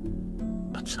excavations.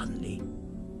 But suddenly,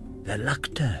 their luck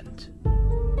turned.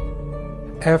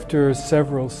 After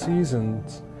several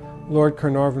seasons, Lord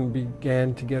Carnarvon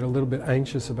began to get a little bit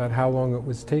anxious about how long it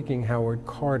was taking Howard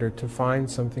Carter to find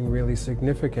something really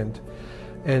significant.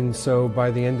 And so by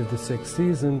the end of the 6th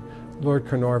season, Lord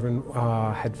Carnarvon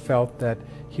had felt that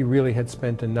he really had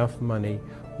spent enough money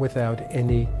without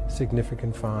any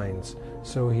significant finds.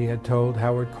 So he had told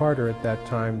Howard Carter at that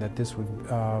time that this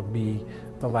would be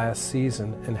the last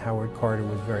season, and Howard Carter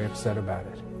was very upset about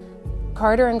it.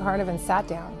 Carter and Carnarvon sat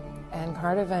down, and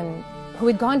Carnarvon, who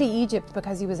had gone to Egypt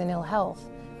because he was in ill health,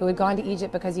 who had gone to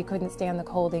Egypt because he couldn't stand the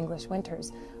cold English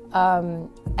winters,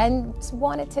 and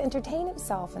wanted to entertain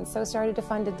himself, and so started to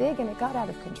fund a dig, and it got out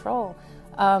of control.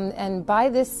 And by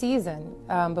this season,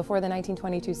 before the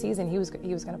 1922 season, he was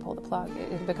going to pull the plug.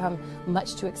 It had become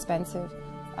much too expensive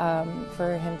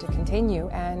for him to continue,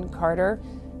 and Carter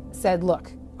said,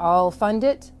 look, I'll fund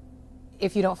it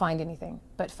if you don't find anything,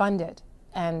 but fund it.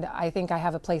 And I think I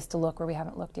have a place to look where we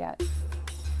haven't looked yet.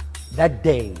 That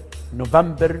day,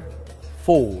 November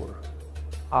 4,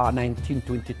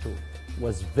 1922,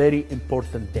 was a very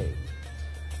important day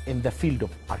in the field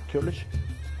of archaeology.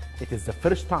 It is the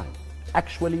first time,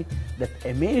 actually, that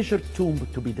a major tomb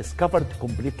to be discovered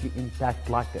completely intact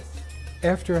like this.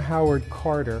 After Howard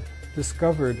Carter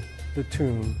discovered the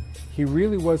tomb, he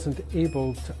really wasn't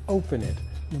able to open it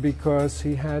because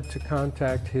he had to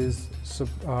contact his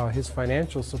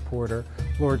financial supporter,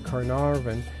 Lord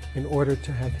Carnarvon, in order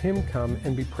to have him come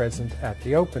and be present at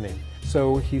the opening.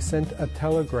 So he sent a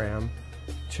telegram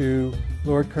to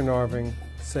Lord Carnarvon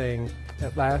saying,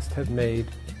 at last have made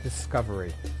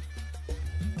discovery.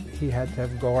 He had to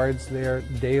have guards there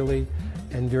daily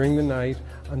and during the night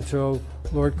until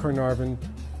Lord Carnarvon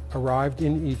arrived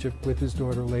in Egypt with his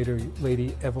daughter,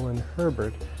 Lady Evelyn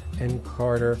Herbert, and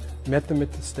Carter met them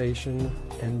at the station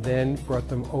and then brought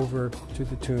them over to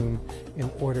the tomb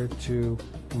in order to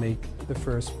make the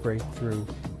first breakthrough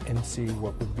and see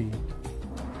what would be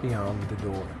beyond the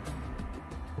door.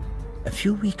 A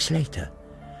few weeks later,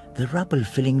 the rubble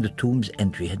filling the tomb's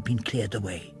entry had been cleared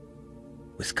away.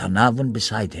 With Carnarvon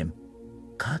beside him,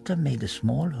 Carter made a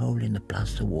small hole in the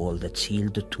plaster wall that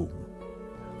sealed the tomb.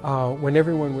 When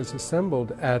everyone was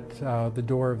assembled at the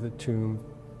door of the tomb,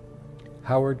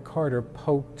 Howard Carter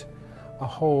poked a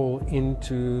hole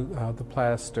into the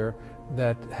plaster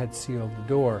that had sealed the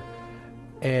door.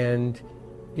 And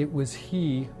it was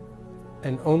he,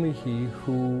 and only he,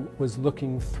 who was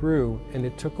looking through, and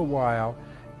it took a while,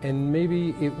 and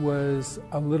maybe it was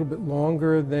a little bit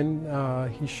longer than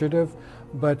he should have,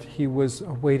 but he was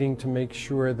waiting to make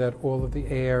sure that all of the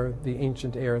air, the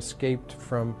ancient air, escaped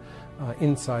from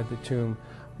inside the tomb.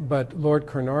 But Lord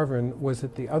Carnarvon was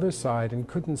at the other side and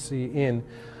couldn't see in,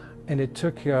 and it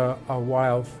took a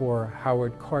while for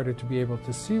Howard Carter to be able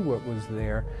to see what was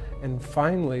there. And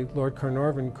finally, Lord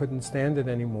Carnarvon couldn't stand it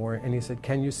anymore, and he said,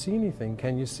 "Can you see anything?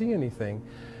 Can you see anything?"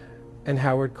 And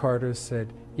Howard Carter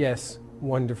said, "Yes,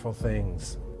 wonderful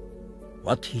things."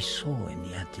 What he saw in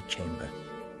the antechamber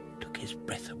took his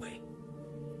breath away.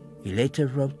 He later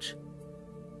wrote,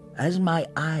 "As my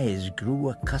eyes grew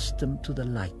accustomed to the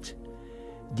light,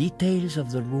 details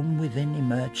of the room within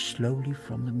emerged slowly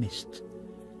from the mist.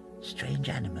 Strange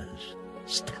animals,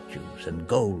 statues, and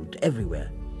gold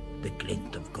everywhere, the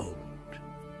glint of gold."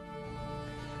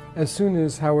 As soon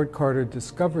as Howard Carter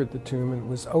discovered the tomb and it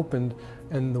was opened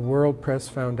and the world press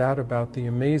found out about the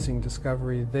amazing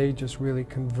discovery, they just really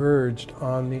converged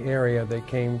on the area. They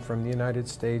came from the United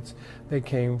States, they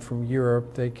came from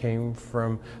Europe, they came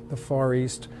from the Far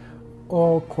East,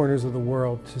 all corners of the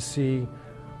world to see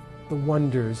the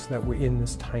wonders that were in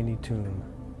this tiny tomb.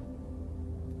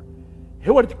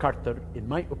 Howard Carter, in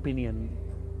my opinion,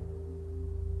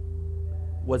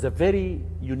 was a very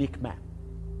unique man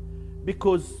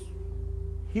because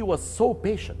he was so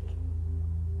patient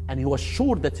and he was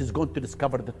sure that he's going to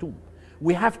discover the tomb.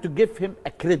 We have to give him a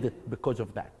credit because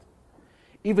of that.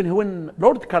 Even when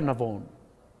Lord Carnarvon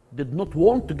did not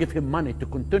want to give him money to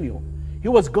continue. He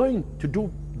was going to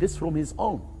do this from his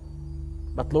own.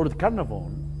 But Lord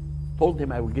Carnarvon told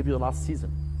him, I will give you the last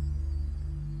season.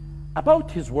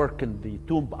 About his work in the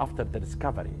tomb after the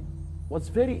discovery was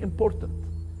very important,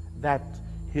 that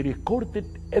he recorded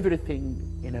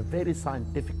everything in a very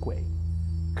scientific way,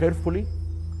 carefully,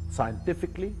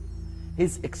 scientifically.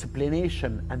 His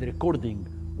explanation and recording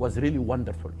was really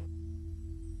wonderful.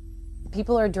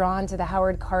 People are drawn to the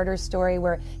Howard Carter story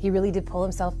where he really did pull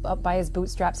himself up by his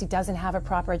bootstraps. He doesn't have a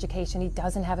proper education. He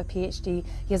doesn't have a PhD.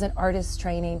 He has an artist's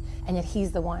training, and yet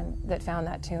he's the one that found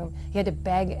that tomb. He had to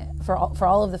beg for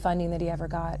all of the funding that he ever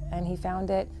got, and he found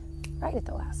it right at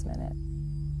the last minute.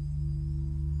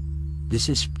 This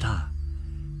is Ptah,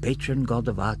 patron god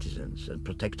of artisans and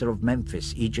protector of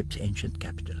Memphis, Egypt's ancient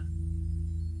capital.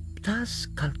 Ptah's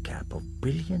skull cap of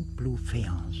brilliant blue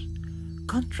faience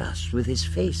contrasts with his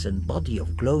face and body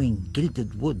of glowing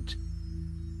gilded wood.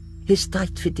 His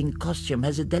tight-fitting costume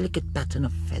has a delicate pattern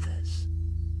of feathers.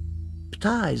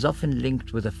 Ptah is often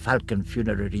linked with a falcon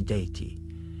funerary deity,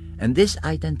 and this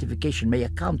identification may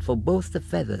account for both the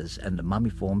feathers and the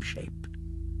mummiform shape.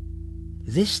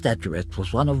 This statuette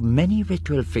was one of many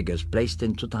ritual figures placed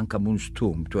in Tutankhamun's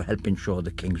tomb to help ensure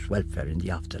the king's welfare in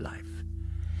the afterlife.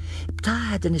 Ptah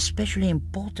had an especially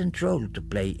important role to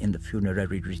play in the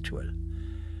funerary ritual.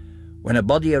 When a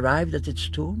body arrived at its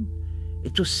tomb,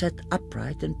 it was set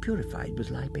upright and purified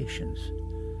with libations.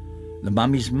 The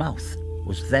mummy's mouth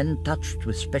was then touched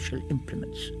with special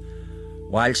implements,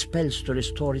 while spells to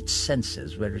restore its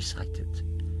senses were recited.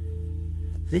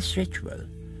 This ritual,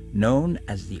 known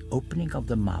as the opening of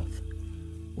the mouth,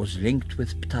 was linked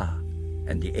with Ptah,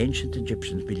 and the ancient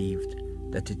Egyptians believed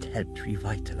that it helped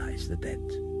revitalize the dead.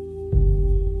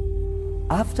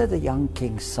 After the young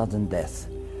king's sudden death,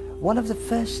 one of the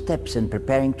first steps in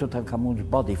preparing Tutankhamun's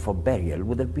body for burial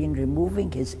would have been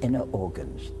removing his inner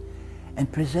organs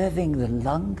and preserving the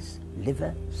lungs,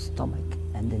 liver, stomach,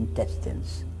 and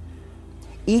intestines.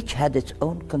 Each had its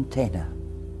own container.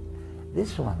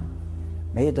 This one,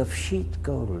 made of sheet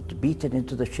gold, beaten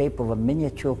into the shape of a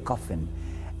miniature coffin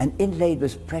and inlaid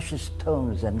with precious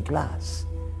stones and glass,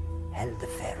 held the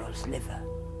pharaoh's liver.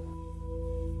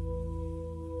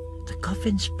 The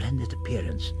coffin's splendid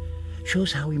appearance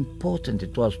shows how important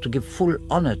it was to give full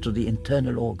honor to the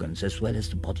internal organs as well as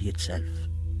the body itself.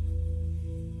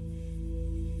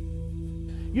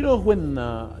 You know, when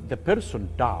the person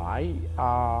died,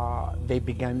 they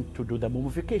began to do the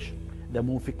mummification. The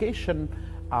mummification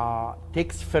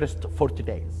takes first 40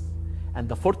 days. And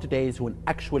the 40 days when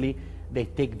actually they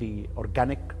take the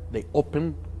organic, they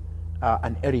open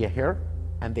an area here,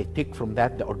 and they take from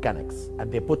that the organics,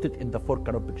 and they put it in the 4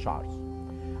 canopic jars.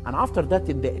 And after that,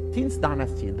 in the 18th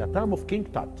dynasty, in the time of King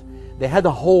Tut, they had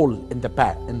a hole in the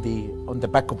back, on the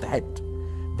back of the head.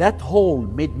 That hole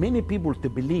made many people to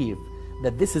believe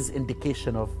that this is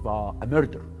indication of a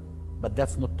murder, but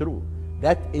that's not true.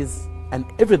 That is an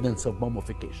evidence of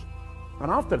mummification.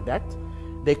 And after that,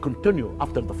 they continue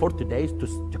after the 40 days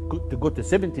to go to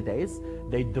 70 days.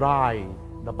 They dry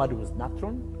the body with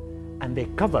natron, and they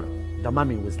cover the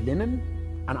mummy with linen,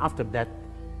 and after that,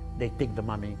 they take the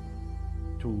mummy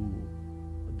to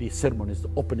the ceremonies, the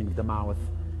opening of the mouth,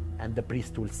 and the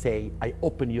priest will say, I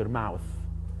open your mouth,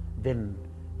 then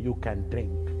you can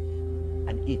drink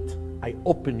and eat. I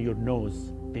open your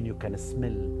nose, then you can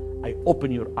smell. I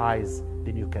open your eyes,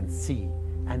 then you can see.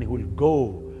 And he will go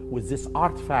with these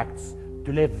artifacts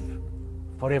to live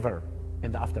forever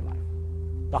in the afterlife.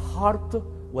 The heart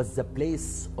was the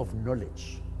place of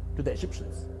knowledge to the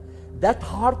Egyptians. That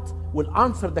heart will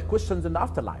answer the questions in the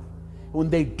afterlife. When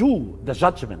they do the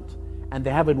judgment, and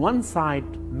they have in one side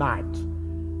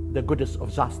Ma'at, the goddess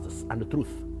of justice and the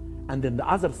truth, and then the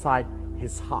other side,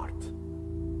 his heart.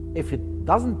 If it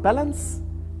doesn't balance,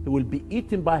 he will be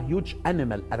eaten by a huge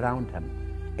animal around him.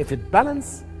 If it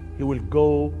balances, he will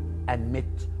go and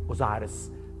meet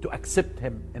Osiris to accept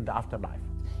him in the afterlife.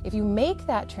 If you make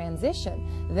that transition,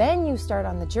 then you start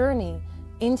on the journey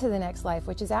into the next life,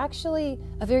 which is actually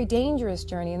a very dangerous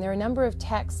journey. And there are a number of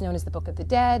texts known as the Book of the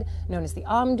Dead, known as the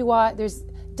Amduat. There's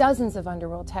dozens of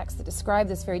underworld texts that describe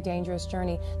this very dangerous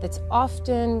journey that's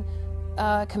often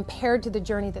compared to the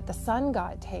journey that the sun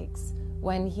god takes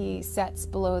when he sets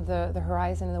below the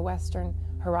horizon in the western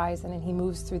horizon, and he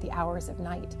moves through the hours of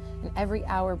night. And every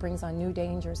hour brings on new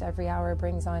dangers. Every hour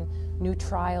brings on new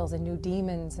trials and new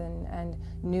demons and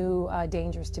new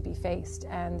dangers to be faced.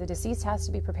 And the deceased has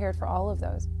to be prepared for all of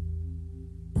those.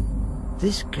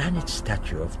 This granite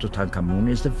statue of Tutankhamun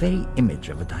is the very image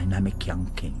of a dynamic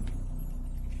young king.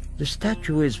 The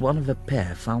statue is one of a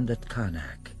pair found at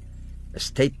Karnak, a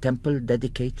state temple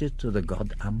dedicated to the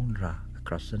god Amun-Ra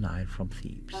across the Nile from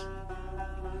Thebes.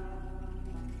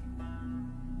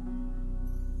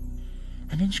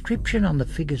 An inscription on the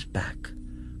figure's back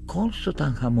calls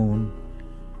Tutankhamun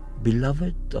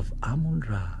beloved of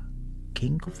Amun-Ra,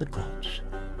 king of the gods.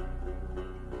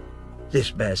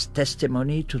 This bears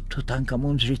testimony to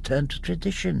Tutankhamun's return to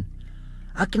tradition.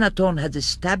 Akhenaton had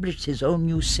established his own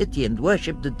new city and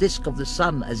worshipped the disk of the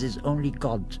sun as his only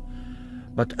god.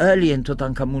 But early in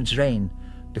Tutankhamun's reign,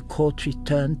 the court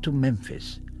returned to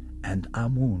Memphis, and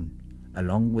Amun,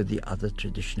 along with the other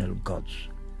traditional gods,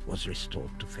 was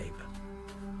restored to favor.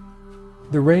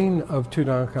 The reign of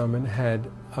Tutankhamun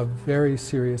had a very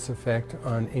serious effect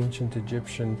on ancient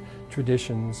Egyptian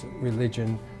traditions,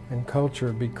 religion, and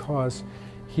culture because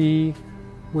he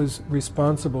was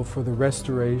responsible for the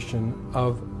restoration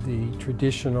of the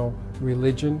traditional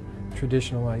religion,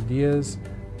 traditional ideas,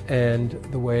 and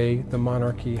the way the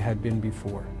monarchy had been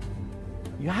before.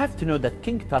 You have to know that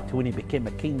King Tut, when he became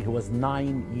a king, he was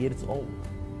 9 years old.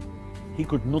 He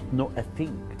could not know a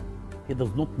thing. He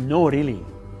does not know really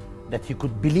that he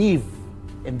could believe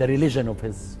in the religion of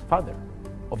his father,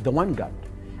 of the one God.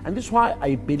 And this is why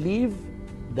I believe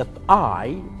that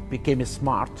I became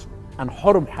smart and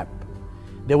Horemheb.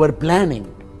 They were planning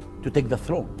to take the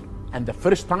throne. And the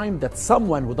first time that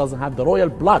someone who doesn't have the royal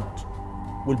blood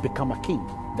will become a king,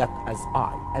 that as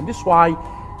I. And this is why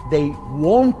they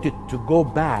wanted to go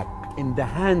back in the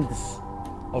hands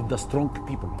of the strong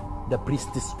people, the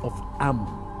priestess of Amun,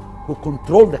 who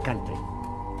controlled the country.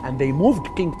 And they moved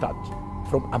King Tut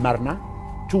from Amarna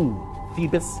to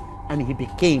Thebes, and he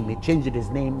changed his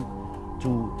name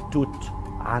to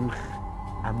Tutankhamun,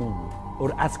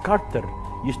 or as Carter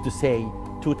used to say,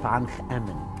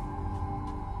 Tutankhamun.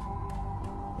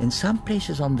 In some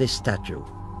places on this statue,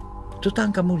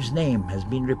 Tutankhamun's name has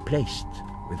been replaced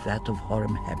with that of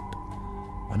Horemheb,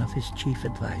 one of his chief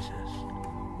advisors,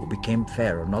 who became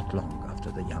pharaoh not long after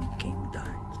the young king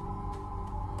died.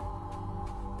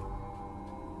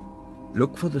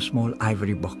 Look for the small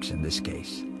ivory box in this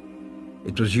case.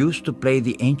 It was used to play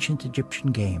the ancient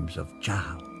Egyptian games of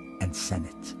Jah and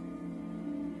Senet.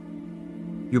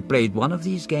 You played one of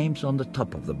these games on the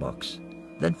top of the box,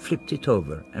 then flipped it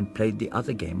over and played the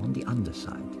other game on the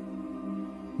underside.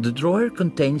 The drawer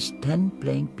contains 10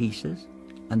 playing pieces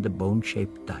and a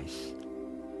bone-shaped dice.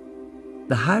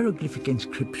 The hieroglyphic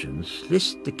inscriptions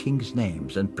list the king's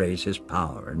names and praise his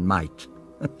power and might.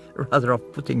 Rather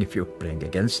off-putting if you're playing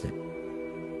against him.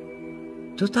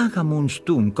 Tutankhamun's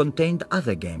tomb contained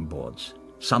other game boards,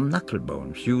 some knuckle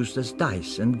bones used as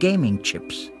dice and gaming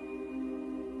chips.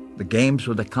 The games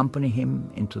would accompany him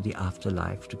into the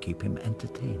afterlife to keep him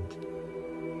entertained.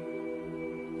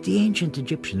 The ancient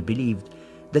Egyptians believed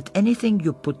that anything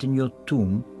you put in your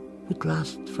tomb would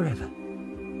last forever.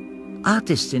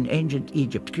 Artists in ancient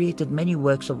Egypt created many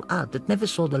works of art that never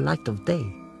saw the light of day,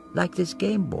 like this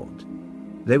game board.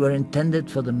 They were intended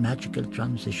for the magical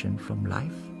transition from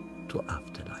life to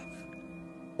afterlife.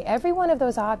 Every one of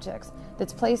those objects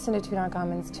that's placed into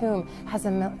Tutankhamun's tomb has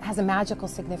a magical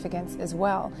significance as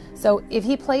well. So if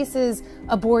he places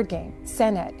a board game,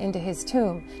 Senet, into his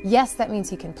tomb, yes, that means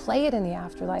he can play it in the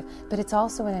afterlife, but it's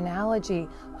also an analogy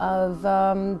of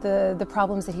the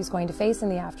problems that he's going to face in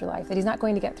the afterlife, that he's not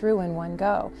going to get through in one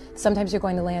go. Sometimes you're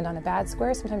going to land on a bad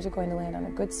square, sometimes you're going to land on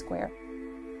a good square.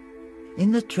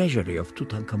 In the treasury of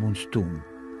Tutankhamun's tomb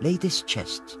lay this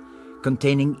chest,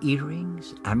 containing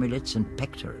earrings, amulets, and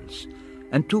pectorals,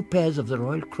 and 2 pairs of the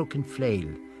royal crook and flail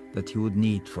that he would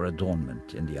need for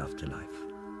adornment in the afterlife.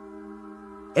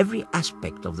 Every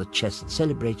aspect of the chest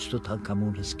celebrates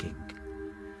Tutankhamun as king.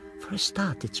 For a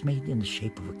start, it's made in the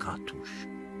shape of a cartouche.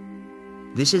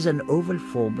 This is an oval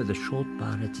form with a short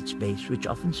bar at its base, which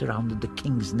often surrounded the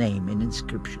king's name in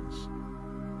inscriptions.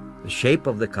 The shape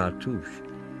of the cartouche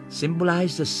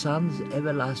symbolized the sun's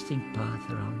everlasting path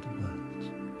around the world.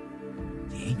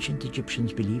 The ancient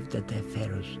Egyptians believed that their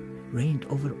pharaohs reigned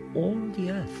over all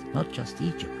the earth, not just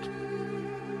Egypt.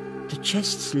 The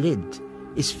chest's lid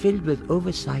is filled with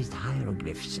oversized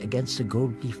hieroglyphs against a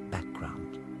gold leaf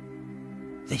background.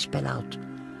 They spell out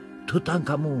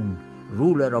Tutankhamun,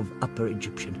 ruler of Upper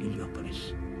Egyptian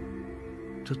Heliopolis.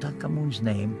 Tutankhamun's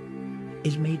name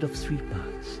is made of 3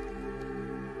 parts.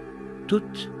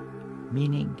 Tut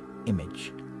meaning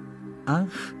image,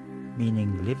 Ankh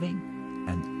meaning living,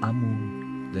 and Amun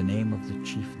the name of the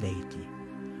chief deity.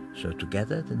 So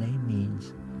together the name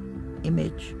means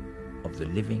image of the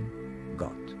living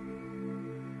God.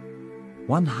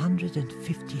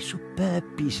 150 superb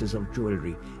pieces of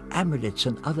jewelry, amulets,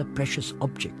 and other precious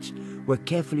objects were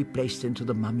carefully placed into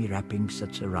the mummy wrappings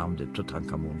that surrounded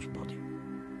Tutankhamun's body.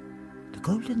 The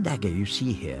golden dagger you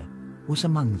see here was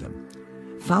among them.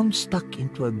 found stuck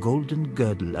into a golden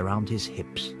girdle around his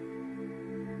hips.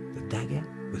 The dagger,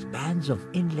 with bands of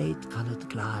inlaid colored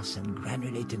glass and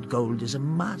granulated gold, is a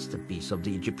masterpiece of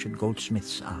the Egyptian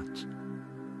goldsmith's art.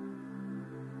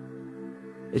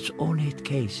 Its ornate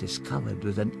case is covered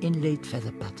with an inlaid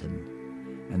feather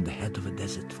pattern and the head of a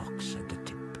desert fox at the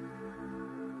tip.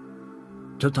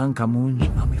 Tutankhamun's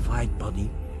mummified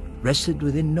body rested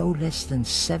within no less than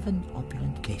 7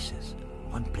 opulent cases,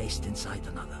 one placed inside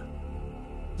another.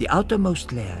 The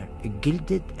outermost layer, a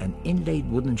gilded and inlaid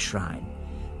wooden shrine,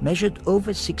 measured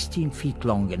over 16 feet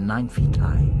long and 9 feet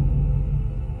high.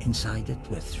 Inside it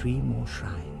were 3 more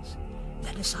shrines,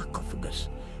 then a sarcophagus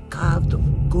carved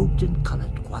of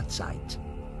golden-colored quartzite.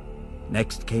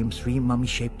 Next came 3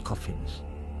 mummy-shaped coffins,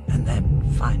 and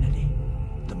then, finally,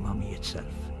 the mummy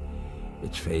itself,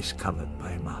 its face covered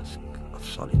by a mask of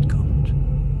solid gold.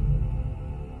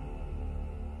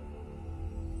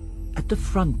 At the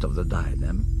front of the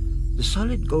diadem, the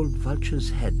solid gold vulture's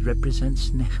head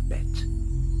represents Nekhbet,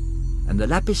 and the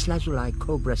lapis lazuli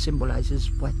cobra symbolizes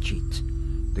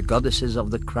Wachit, the goddesses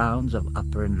of the crowns of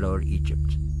Upper and Lower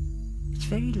Egypt. It's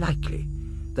very likely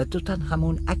that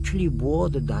Tutankhamun actually wore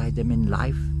the diadem in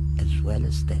life as well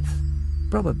as death,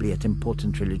 probably at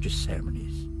important religious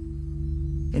ceremonies.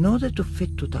 In order to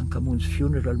fit Tutankhamun's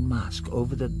funeral mask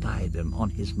over the diadem on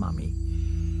his mummy,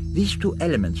 these 2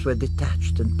 elements were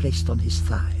detached and placed on his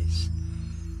thighs.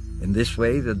 In this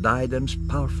way, the diadem's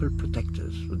powerful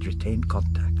protectors would retain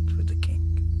contact with the king.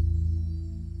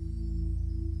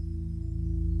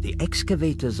 The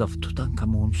excavators of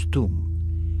Tutankhamun's tomb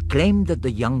claimed that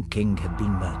the young king had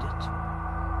been murdered.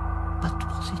 But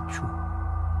was it true?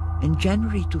 In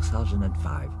January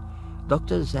 2005,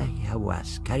 Dr. Zahi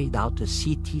Hawass carried out a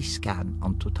CT scan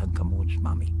on Tutankhamun's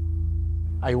mummy.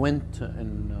 I went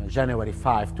in January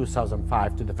 5,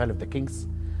 2005 to develop the kings.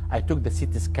 I took the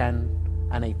CT scan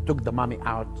and I took the mummy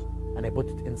out and I put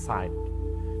it inside.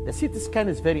 The CT scan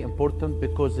is very important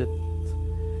because it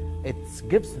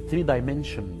gives the 3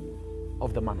 dimension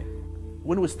of the mummy.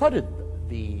 When we studied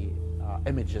the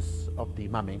images of the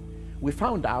mummy, we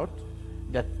found out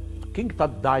that King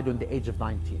Tut died on the age of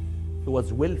 19. He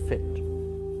was well fit.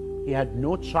 He had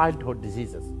no childhood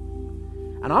diseases.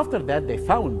 And after that, they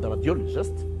found, the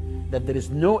radiologist, that there is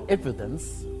no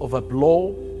evidence of a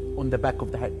blow on the back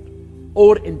of the head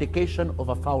or indication of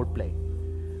a foul play.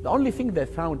 The only thing they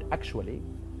found actually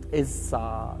is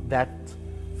that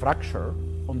fracture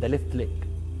on the left leg,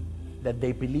 that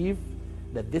they believe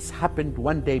that this happened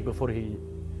one day before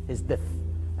his death,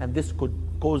 and this could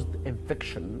cause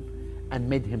infection and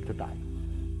made him to die.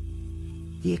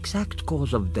 The exact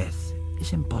cause of death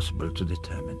is impossible to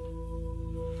determine,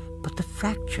 but the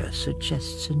fracture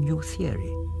suggests a new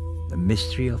theory. The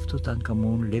mystery of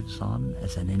Tutankhamun lives on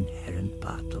as an inherent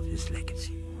part of his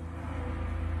legacy.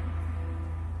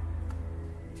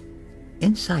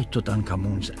 Inside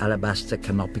Tutankhamun's alabaster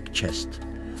canopic chest,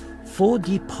 4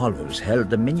 deep hollows held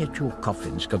the miniature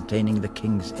coffins containing the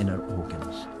king's inner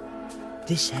organs.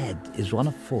 This head is one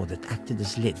of 4 that acted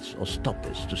as lids or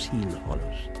stoppers to seal the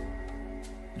hollows.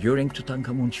 During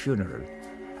Tutankhamun's funeral,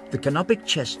 the canopic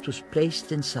chest was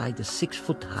placed inside a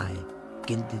 6-foot-high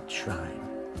gilded shrine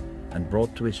and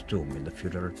brought to his tomb in the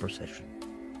funeral procession.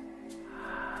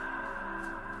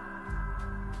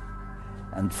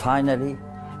 And finally,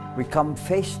 we come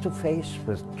face to face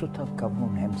with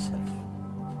Tutankhamun himself.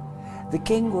 The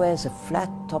king wears a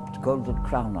flat-topped golden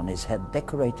crown on his head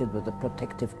decorated with a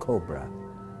protective cobra.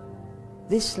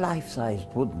 This life-sized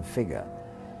wooden figure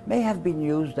may have been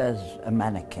used as a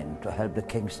mannequin to help the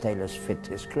king's tailors fit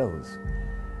his clothes,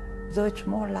 though it's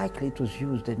more likely it was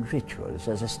used in rituals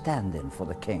as a stand-in for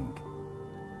the king.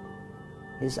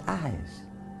 His eyes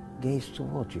gaze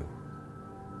toward you,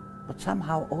 but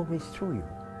somehow always through you,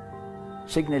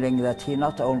 signaling that he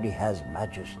not only has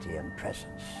majesty and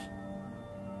presence,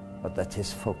 but that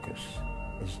his focus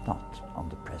is not on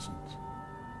the present.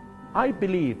 I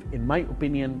believe, in my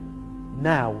opinion,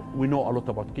 now we know a lot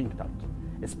about King Tut,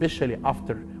 especially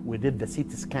after we did the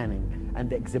CT scanning and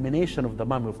the examination of the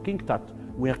mummy of King Tut.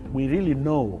 We really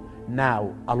know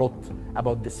now a lot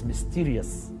about this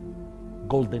mysterious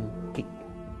golden king.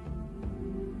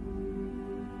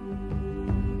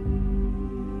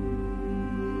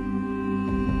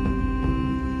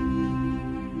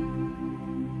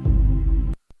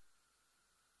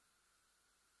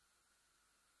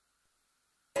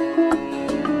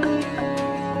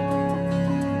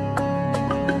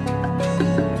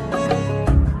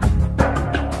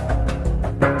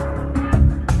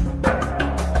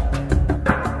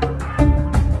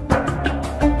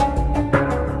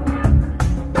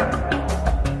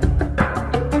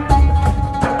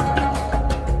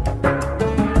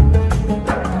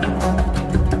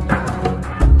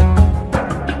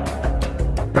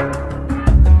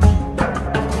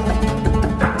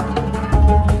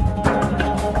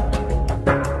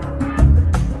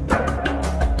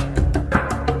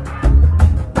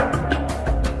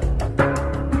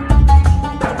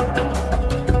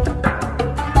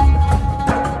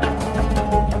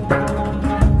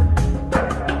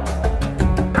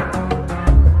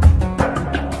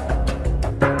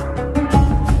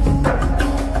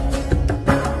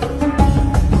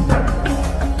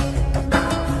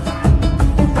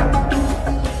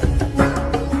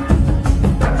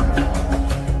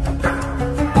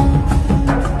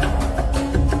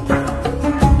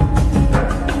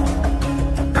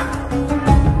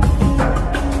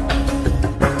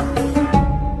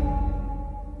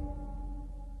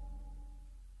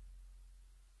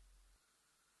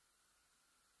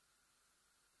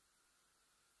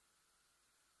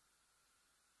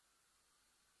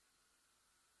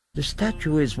 The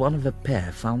statue is one of a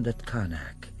pair found at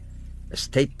Karnak, a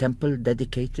state temple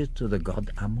dedicated to the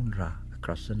god Amun-Ra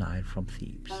across the Nile from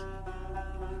Thebes.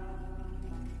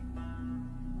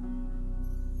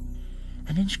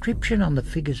 An inscription on the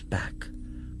figure's back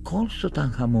calls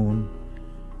Tutankhamun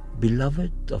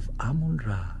beloved of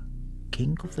Amun-Ra,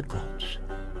 king of the gods.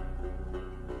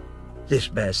 This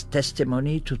bears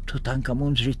testimony to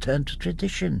Tutankhamun's return to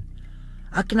tradition.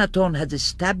 Akhenaton had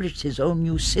established his own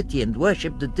new city and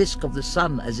worshipped the disk of the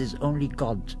sun as his only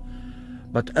god.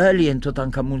 But early in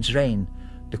Tutankhamun's reign,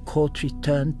 the court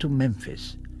returned to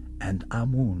Memphis, and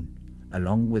Amun,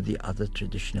 along with the other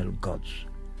traditional gods,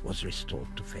 was restored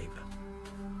to favor.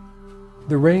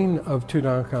 The reign of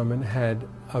Tutankhamun had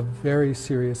a very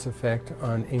serious effect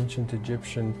on ancient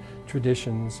Egyptian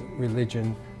traditions,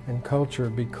 religion, and culture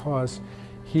because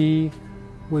he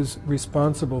was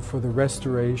responsible for the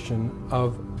restoration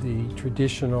of the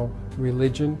traditional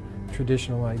religion,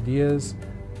 traditional ideas,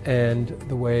 and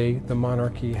the way the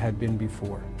monarchy had been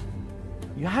before.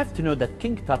 You have to know that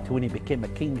King Tut, when he became a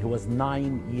king, he was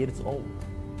 9 years old.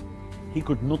 He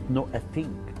could not know a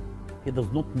thing. He does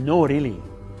not know really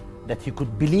that he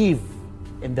could believe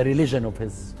in the religion of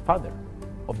his father,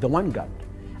 of the one God.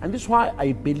 And this is why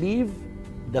I believe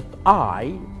that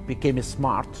I became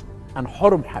smart and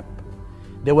Horemheb,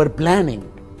 they were planning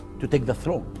to take the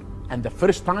throne. And the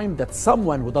first time that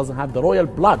someone who doesn't have the royal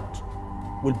blood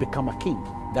will become a king,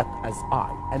 that as I.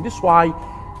 And this is why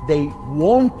they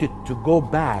wanted to go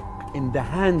back in the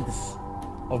hands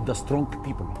of the strong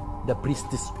people, the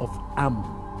priestess of Amun,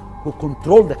 who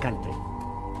controlled the country.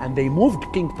 And they moved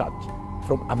King Tut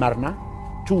from Amarna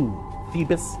to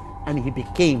Thebes, and he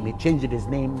changed his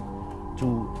name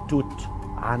to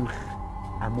Tutankhamun,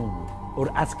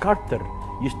 or as Carter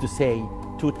used to say,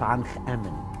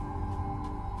 Tutankhamun.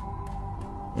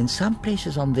 In some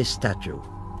places on this statue,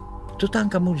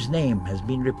 Tutankhamun's name has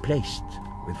been replaced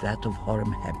with that of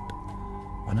Horemheb,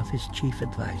 one of his chief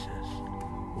advisors,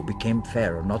 who became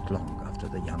pharaoh not long after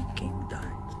the young king died.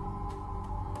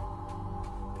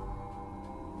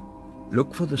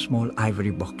 Look for the small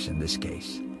ivory box in this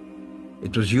case.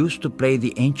 It was used to play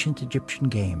the ancient Egyptian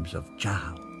games of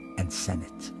Jah and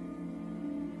Senet.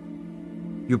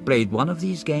 You played one of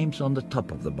these games on the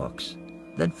top of the box,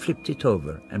 then flipped it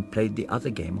over and played the other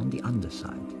game on the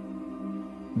underside.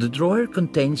 The drawer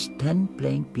contains 10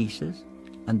 playing pieces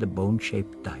and a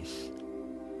bone-shaped dice.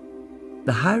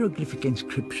 The hieroglyphic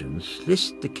inscriptions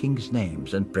list the king's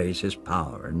names and praise his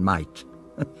power and might.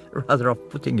 Rather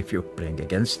off-putting if you're playing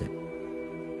against him.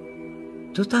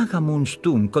 Tutankhamun's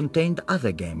tomb contained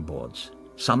other game boards,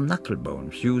 some knuckle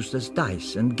bones used as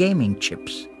dice and gaming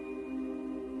chips.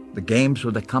 The games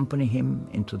would accompany him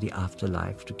into the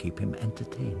afterlife to keep him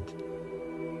entertained.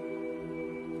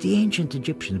 The ancient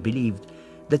Egyptians believed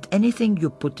that anything you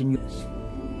put in your...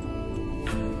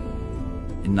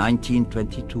 In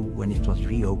 1922, when it was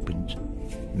reopened,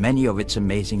 many of its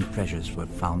amazing treasures were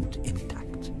found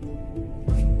intact.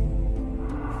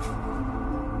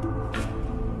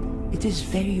 It is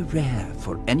very rare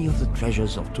for any of the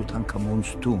treasures of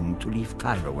Tutankhamun's tomb to leave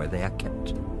Cairo where they are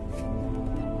kept.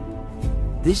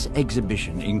 This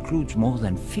exhibition includes more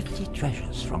than 50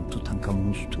 treasures from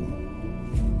Tutankhamun's tomb,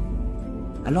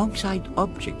 alongside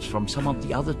objects from some of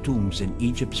the other tombs in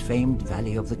Egypt's famed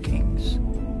Valley of the Kings.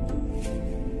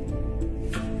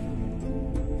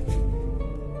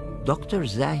 Dr.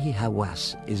 Zahi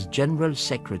Hawass is General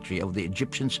Secretary of the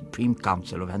Egyptian Supreme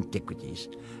Council of Antiquities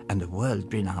and a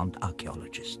world-renowned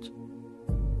archaeologist.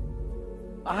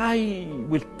 I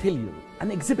will tell you, an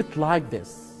exhibit like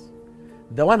this,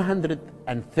 the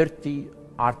 130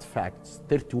 artifacts,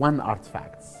 31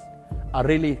 artifacts, are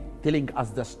really telling us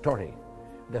the story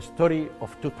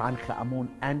of Tutankhamun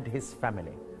and his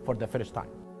family for the first time.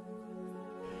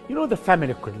 You know the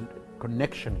family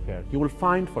connection here. You will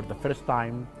find for the first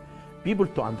time people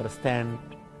to understand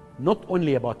not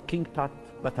only about King Tut,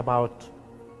 but about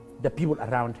the people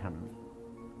around him.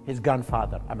 His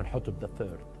grandfather, Amenhotep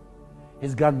III.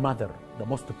 His grandmother, the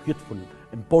most beautiful,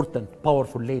 important,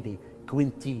 powerful lady,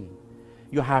 Queen T.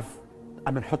 You have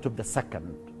Amenhotep II.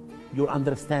 You'll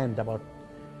understand about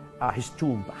his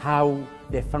tomb, how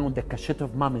they found the cachet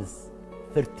of mummies,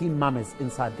 13 mummies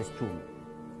inside this tomb.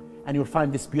 And you'll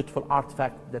find this beautiful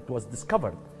artifact that was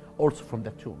discovered also from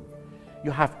the tomb.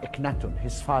 You have Akhenaton,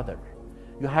 his father.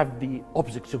 You have the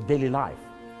objects of daily life.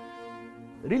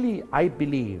 Really, I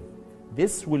believe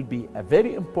this will be a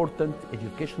very important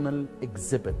educational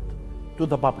exhibit to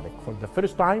the public for the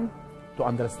first time to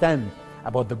understand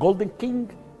about the Golden King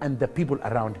and the people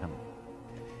around him.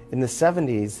 In the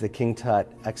 70s, the King Tut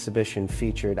exhibition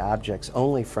featured objects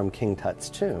only from King Tut's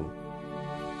tomb.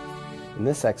 In In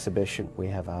this exhibition, we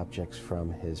have objects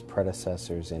from his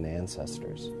predecessors and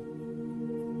ancestors.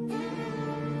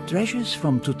 Treasures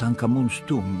from Tutankhamun's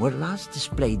tomb were last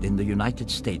displayed in the United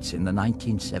States in the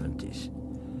 1970s.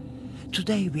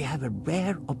 Today we have a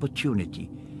rare opportunity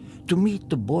to meet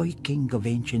the boy king of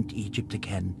ancient Egypt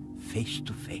again, face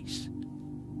to face.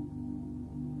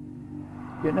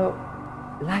 You know,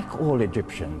 like all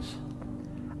Egyptians,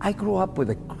 I grew up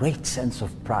with a great sense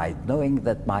of pride knowing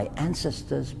that my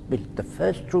ancestors built the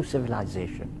first true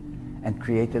civilization and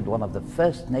created one of the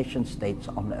first nation states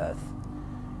on earth.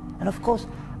 And of course,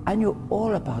 I knew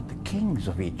all about the kings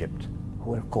of Egypt, who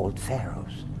were called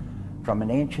pharaohs, from an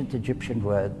ancient Egyptian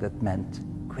word that meant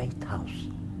great house,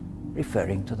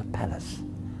 referring to the palace.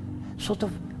 Sort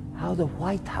of how the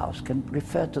White House can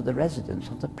refer to the residence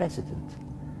of the president.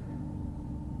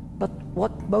 But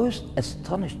what most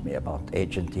astonished me about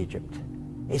ancient Egypt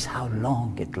is how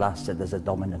long it lasted as a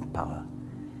dominant power.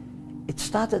 It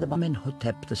started about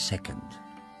Amenhotep II.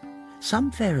 Some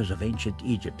pharaohs of ancient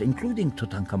Egypt, including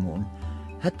Tutankhamun,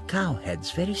 had cow heads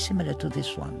very similar to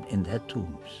this one in their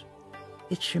tombs.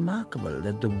 It's remarkable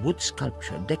that the wood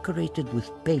sculpture decorated with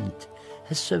paint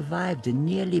has survived in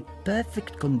nearly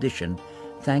perfect condition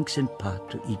thanks in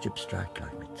part to Egypt's dry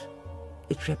climate.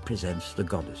 It represents the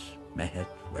goddess Mehet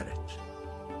Weret.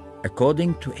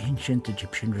 According to ancient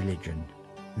Egyptian religion,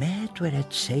 Mehet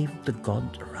Weret saved the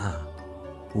god Ra,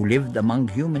 who lived among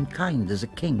humankind as a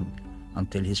king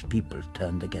until his people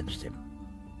turned against him.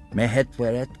 Mehet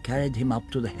Weret carried him up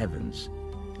to the heavens,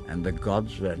 and the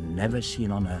gods were never seen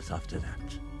on earth after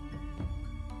that.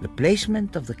 The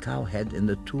placement of the cow head in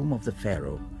the tomb of the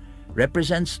pharaoh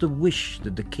represents the wish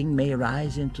that the king may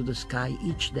rise into the sky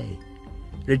each day,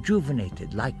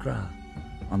 rejuvenated like Ra,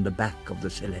 on the back of the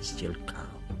celestial cow.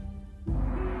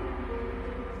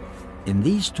 In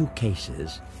these two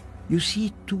cases, you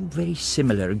see two very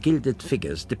similar gilded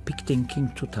figures depicting King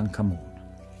Tutankhamun.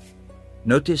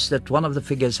 Notice that one of the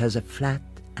figures has a flat,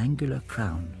 angular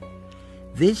crown.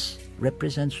 This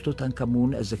represents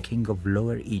Tutankhamun as the king of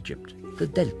Lower Egypt, the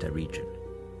Delta region.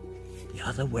 The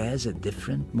other wears a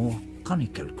different, more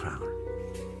conical crown.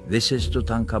 This is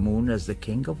Tutankhamun as the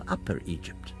king of Upper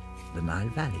Egypt, the Nile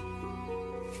Valley.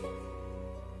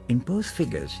 In both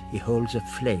figures, he holds a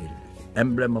flail,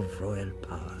 emblem of royal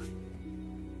power,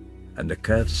 and a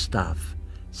curved staff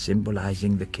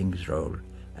symbolizing the king's role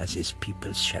as his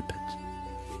people's shepherd.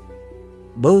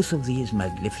 Both of these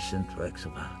magnificent works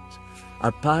of art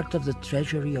are part of the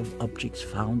treasury of objects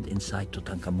found inside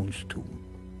Tutankhamun's tomb.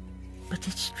 But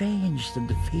it's strange that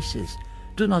the faces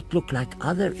do not look like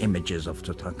other images of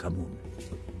Tutankhamun.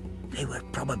 They were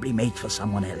probably made for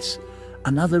someone else,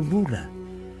 another ruler.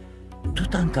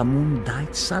 Tutankhamun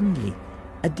died suddenly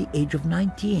at the age of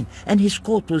 19, and his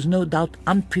court was no doubt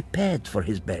unprepared for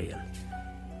his burial.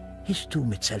 His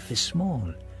tomb itself is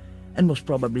small, and was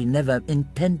probably never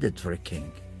intended for a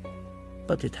king.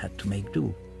 But it had to make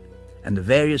do, and the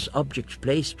various objects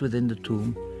placed within the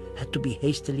tomb had to be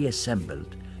hastily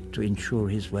assembled to ensure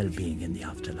his well-being in the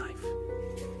afterlife.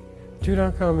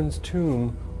 Tutankhamun's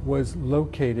tomb was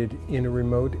located in a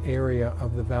remote area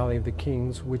of the Valley of the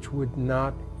Kings, which would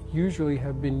not usually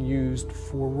have been used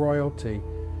for royalty.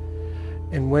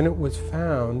 And when it was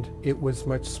found, it was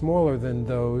much smaller than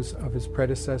those of his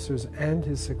predecessors and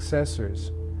his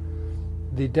successors.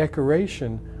 The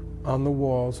decoration on the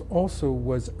walls also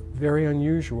was very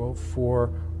unusual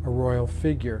for a royal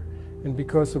figure. And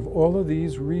because of all of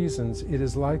these reasons, it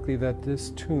is likely that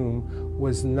this tomb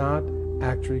was not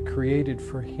actually created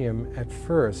for him at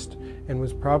first and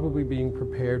was probably being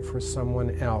prepared for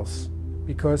someone else.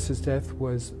 Because his death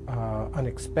was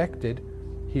unexpected,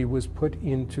 he was put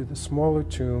into the smaller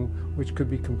tomb, which could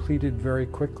be completed very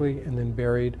quickly and then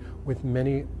buried with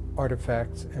many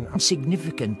artifacts and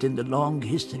significant in the long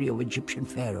history of Egyptian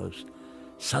pharaohs,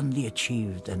 suddenly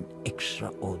achieved an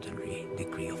extraordinary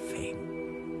degree of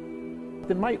fame.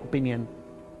 In my opinion,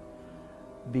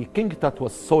 the King Tut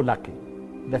was so lucky.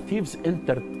 The thieves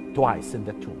entered twice in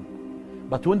the tomb.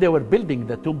 But when they were building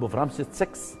the tomb of Ramses VI,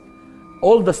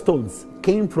 all the stones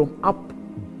came from up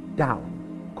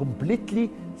down, completely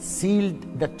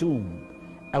sealed the tomb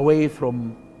away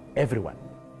from everyone.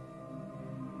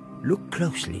 Look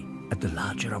closely at the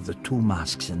larger of the two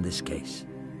masks in this case.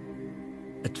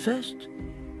 At first,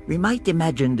 we might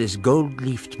imagine this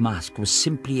gold-leafed mask was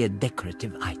simply a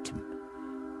decorative item.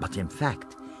 But in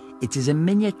fact, it is a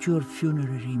miniature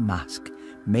funerary mask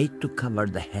made to cover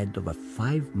the head of a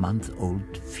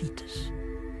 5-month-old fetus.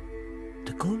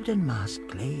 The golden mask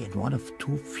lay in one of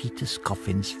 2 fetus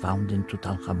coffins found in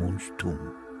Tutankhamun's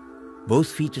tomb.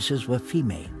 Both fetuses were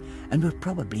female and were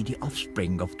probably the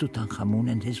offspring of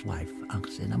Tutankhamun and his wife,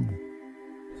 Ankhesenamun.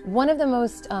 One of the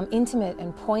most intimate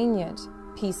and poignant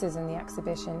pieces in the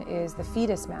exhibition is the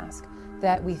fetus mask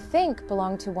that we think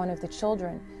belonged to one of the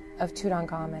children of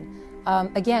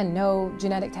Tutankhamun. Again, no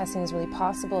genetic testing is really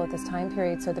possible at this time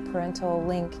period, so the parental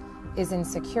link is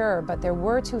insecure, but there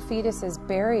were two fetuses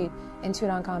buried in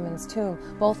Tutankhamun's tomb,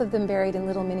 both of them buried in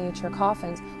little miniature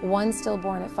coffins, one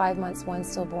stillborn at 5 months, one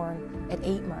stillborn at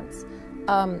 8 months.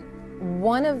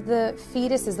 One of the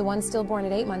fetuses, the one stillborn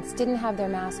at 8 months, didn't have their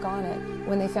mask on it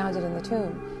when they found it in the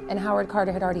tomb. And Howard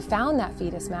Carter had already found that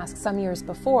fetus mask some years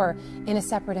before in a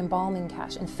separate embalming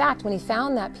cache. In fact, when he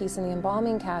found that piece in the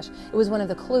embalming cache, it was one of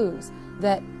the clues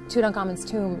that Tutankhamun's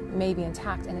tomb may be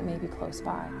intact and it may be close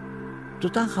by.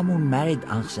 Tutankhamun married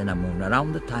Ankhesenamun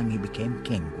around the time he became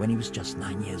king, when he was just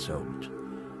 9 years old.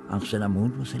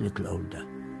 Ankhesenamun was a little older.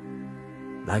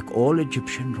 Like all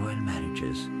Egyptian royal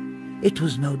marriages, it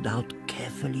was no doubt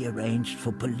carefully arranged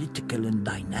for political and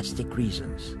dynastic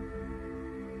reasons.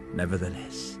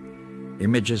 Nevertheless,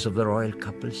 images of the royal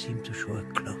couple seem to show a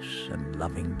close and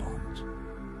loving bond.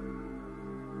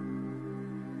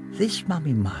 This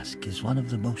mummy mask is one of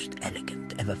the most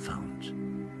elegant ever found.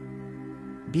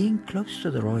 Being close to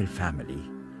the royal family,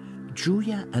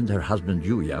 Julia and her husband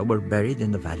Yuya were buried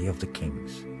in the Valley of the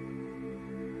Kings.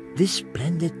 This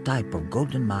splendid type of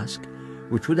golden mask,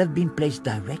 which would have been placed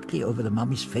directly over the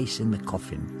mummy's face in the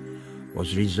coffin,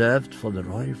 was reserved for the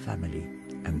royal family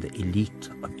and the elite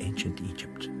of ancient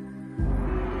Egypt.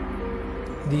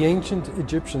 The ancient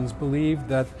Egyptians believed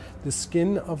that the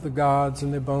skin of the gods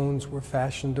and their bones were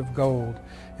fashioned of gold,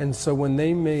 and so when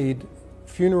they made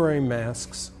funerary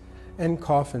masks and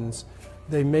coffins,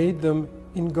 they made them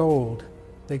in gold.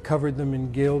 They covered them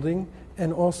in gilding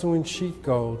and also in sheet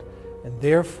gold, and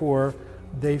therefore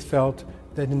they felt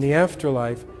that in the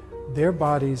afterlife, their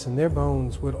bodies and their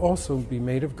bones would also be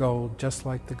made of gold, just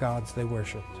like the gods they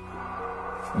worshipped.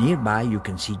 Nearby you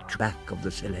can see the back of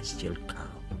the celestial cow.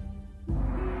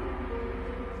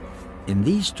 In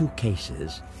these two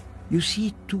cases, you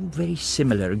see two very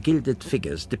similar gilded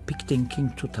figures depicting King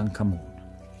Tutankhamun.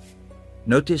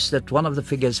 Notice that one of the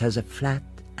figures has a flat,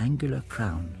 angular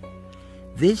crown.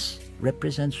 This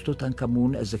represents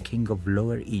Tutankhamun as the king of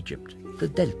Lower Egypt, the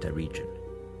Delta region.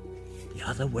 The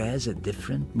other wears a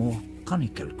different, more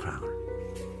conical crown.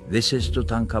 This is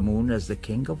Tutankhamun as the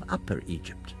king of Upper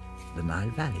Egypt, the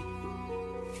Nile Valley.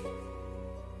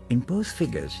 In both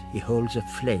figures, he holds a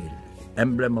flail,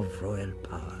 emblem of royal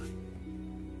power,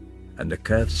 and a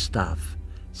curved staff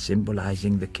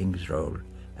symbolizing the king's role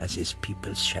as his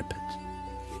people's shepherd.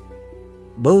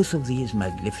 Both of these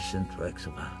magnificent works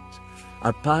of art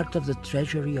are part of the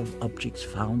treasury of objects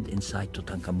found inside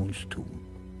Tutankhamun's tomb.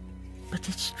 But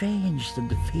it's strange that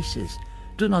the faces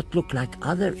do not look like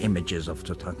other images of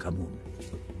Tutankhamun.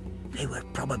 They were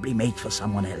probably made for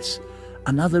someone else,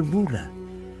 another ruler.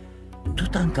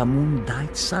 Tutankhamun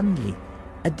died suddenly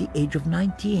at the age of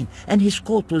 19, and his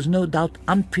court was no doubt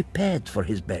unprepared for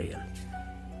his burial.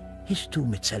 His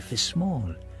tomb itself is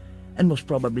small, and was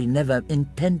probably never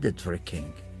intended for a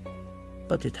king.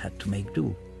 But it had to make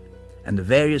do, and the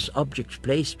various objects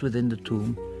placed within the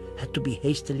tomb had to be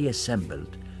hastily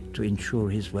assembled to ensure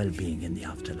his well-being in the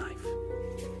afterlife.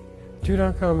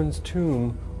 Tutankhamun's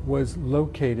tomb was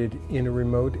located in a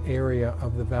remote area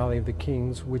of the Valley of the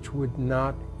Kings, which would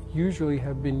not usually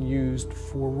have been used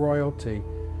for royalty.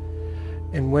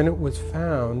 And when it was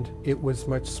found, it was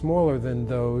much smaller than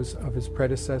those of his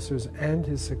predecessors and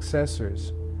his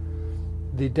successors.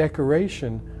 The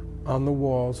decoration on the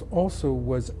walls also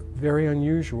was very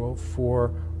unusual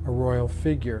for a royal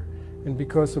figure. And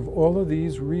because of all of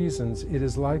these reasons, it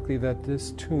is likely that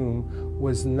this tomb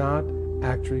was not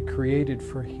actually created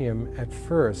for him at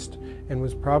first and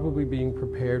was probably being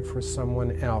prepared for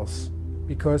someone else.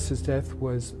 Because his death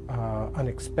was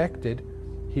unexpected,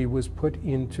 he was put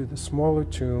into the smaller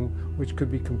tomb, which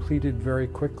could be completed very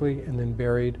quickly and then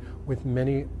buried with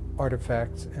many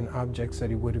artifacts and objects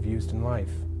that he would have used in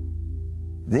life.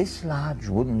 This large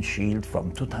wooden shield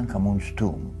from Tutankhamun's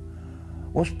tomb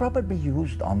was probably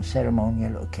used on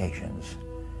ceremonial occasions,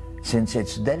 since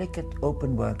its delicate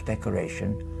open-work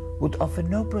decoration would offer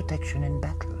no protection in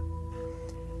battle.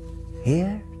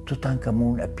 Here,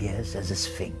 Tutankhamun appears as a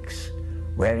sphinx,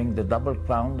 wearing the double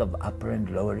crown of Upper and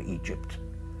Lower Egypt.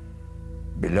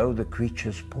 Below the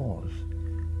creature's paws,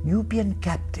 Nubian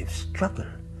captives struggle,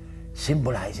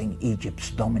 symbolizing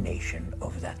Egypt's domination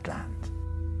over that land.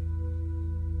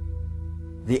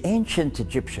 The ancient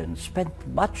Egyptians spent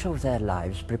much of their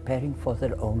lives preparing for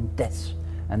their own deaths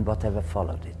and whatever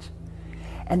followed it.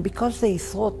 And because they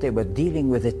thought they were dealing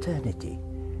with eternity,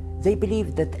 they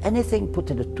believed that anything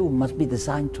put in a tomb must be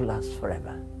designed to last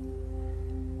forever.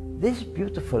 This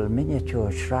beautiful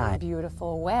miniature shrine.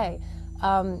 Beautiful way.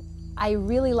 I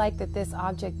really like that this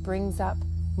object brings up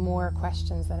more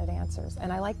questions than it answers,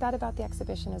 and I like that about the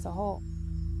exhibition as a whole.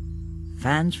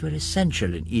 Fans were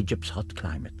essential in Egypt's hot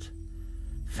climate.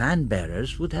 Fan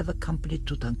bearers would have accompanied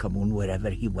Tutankhamun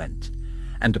wherever he went,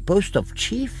 and the post of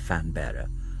chief fan bearer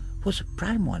was a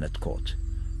prime one at court,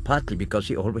 partly because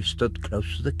he always stood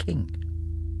close to the king.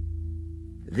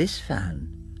 This fan,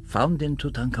 found in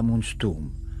Tutankhamun's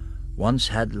tomb, once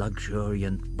had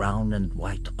luxuriant brown and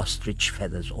white ostrich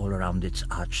feathers all around its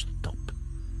arched top.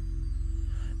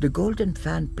 The golden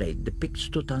fan plate depicts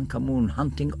Tutankhamun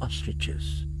hunting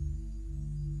ostriches.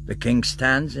 The king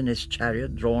stands in his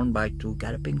chariot drawn by 2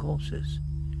 galloping horses.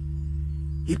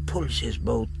 He pulls his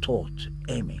bow taut,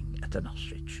 aiming at an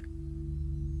ostrich.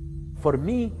 For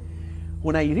me,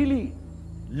 when I really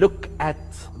look at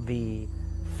the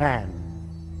fan,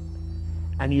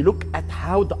 and you look at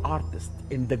how the artist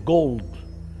in the gold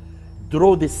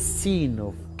drew this scene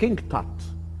of King Tut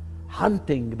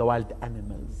hunting the wild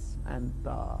animals, and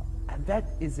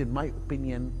that is, in my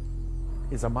opinion,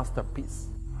 is a masterpiece.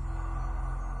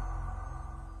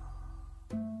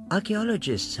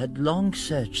 Archaeologists had long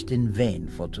searched in vain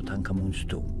for Tutankhamun's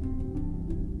tomb.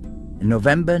 In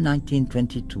November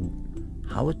 1922,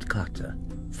 Howard Carter,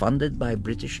 funded by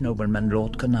British nobleman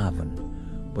Lord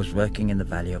Carnarvon, was working in the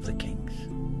Valley of the Kings.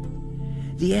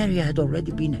 The area had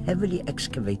already been heavily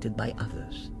excavated by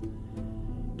others.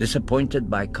 Disappointed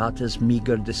by Carter's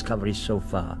meager discoveries so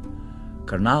far,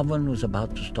 Carnarvon was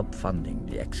about to stop funding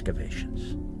the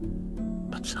excavations.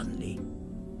 But suddenly,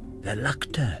 their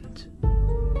luck turned.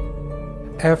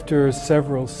 After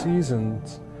several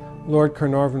seasons, Lord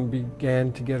Carnarvon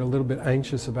began to get a little bit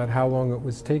anxious about how long it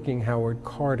was taking Howard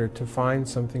Carter to find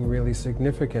something really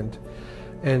significant.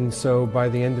 And so by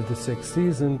the end of the 6th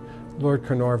season, Lord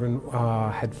Carnarvon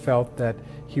had felt that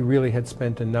he really had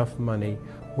spent enough money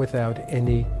without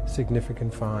any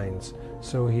significant finds.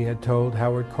 So he had told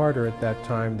Howard Carter at that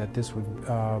time that this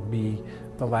would be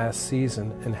the last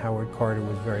season, and Howard Carter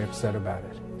was very upset about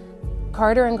it.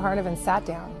 Carter and Carnarvon sat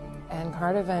down, and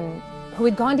Carnarvon, who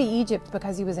had gone to Egypt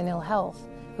because he was in ill health,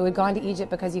 who had gone to Egypt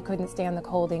because he couldn't stand the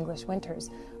cold English winters,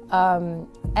 and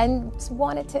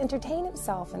wanted to entertain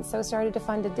himself, and so started to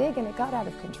fund a dig, and it got out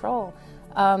of control.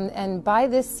 And by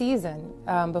this season,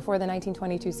 before the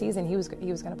 1922 season, he was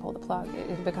going to pull the plug. It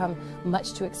had become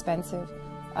much too expensive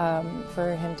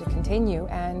for him to continue,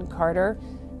 and Carter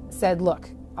said, look,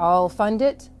 I'll fund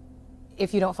it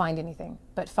if you don't find anything,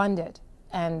 but fund it.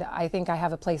 And I think I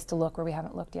have a place to look where we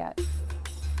haven't looked yet.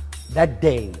 That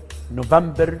day,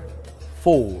 November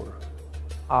 4,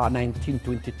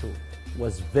 1922,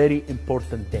 was a very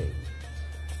important day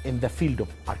in the field of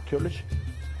archaeology.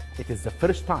 It is the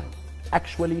first time,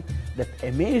 actually, that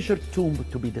a major tomb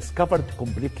to be discovered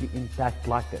completely intact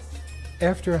like this.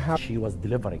 After how She was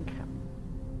delivering him.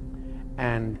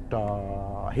 And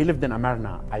he lived in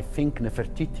Amarna. I think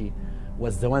Nefertiti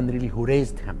was the one really who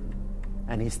raised him.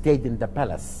 And he stayed in the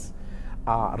palace,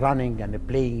 running and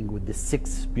playing with the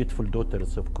 6 beautiful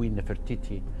daughters of Queen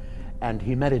Nefertiti. And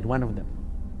he married one of them,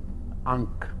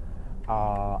 Ankh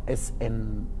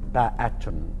S.N.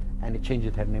 Ba'atun, and he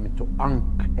changed her name into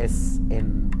Ankh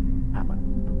S.N. Aman.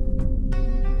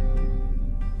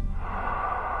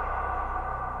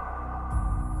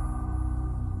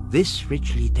 This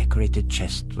richly decorated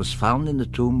chest was found in the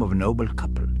tomb of a noble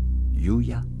couple,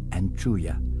 Yuya and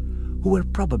Chuya, who were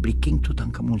probably King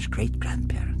Tutankhamun's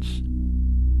great-grandparents.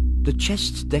 The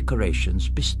chest's decorations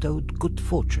bestowed good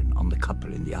fortune on the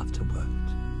couple in the afterworld.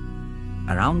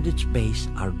 Around its base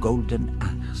are golden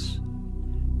ankhs,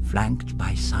 flanked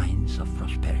by signs of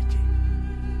prosperity.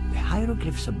 The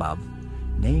hieroglyphs above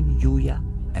name Yuya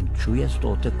and Chuya's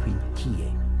daughter Queen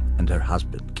Tiye and her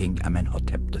husband King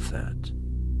Amenhotep III.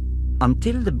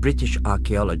 Until the British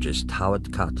archaeologist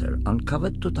Howard Carter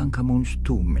uncovered Tutankhamun's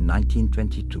tomb in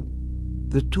 1922,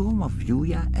 the tomb of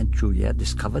Yuya and Chuya,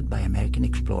 discovered by American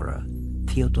explorer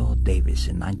Theodore Davis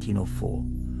in 1904,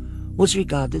 was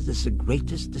regarded as the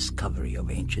greatest discovery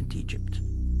of ancient Egypt.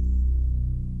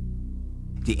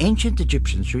 The ancient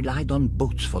Egyptians relied on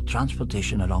boats for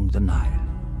transportation along the Nile.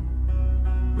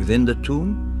 Within the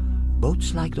tomb,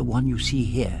 boats like the one you see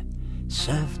here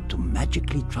served to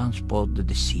magically transport the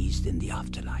deceased in the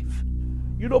afterlife.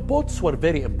 You know, boats were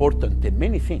very important in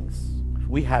many things.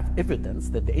 We have evidence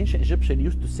that the ancient Egyptians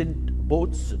used to send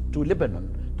boats to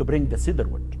Lebanon to bring the cedar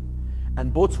wood.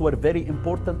 And boats were very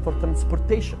important for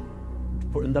transportation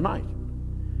in the Nile.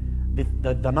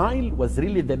 The Nile was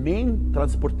really the main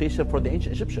transportation for the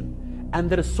ancient Egyptian. And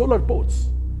there are solar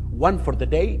boats, one for the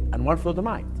day and one for the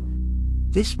night.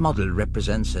 This model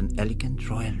represents an elegant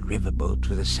royal riverboat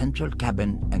with a central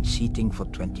cabin and seating for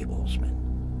 20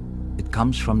 oarsmen. It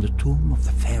comes from the tomb of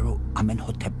the pharaoh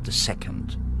Amenhotep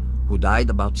II, who died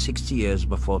about 60 years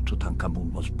before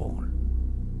Tutankhamun was born.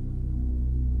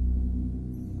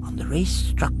 On the raised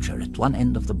structure at one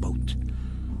end of the boat,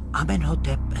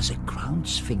 Amenhotep as a crowned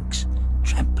sphinx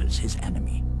tramples his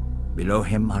enemy. Below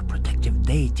him are protective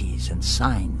deities and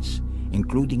signs,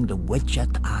 including the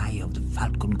wedged eye of the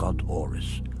falcon god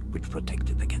Horus, which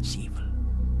protected against evil.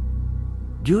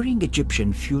 During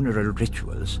Egyptian funeral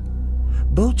rituals,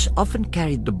 boats often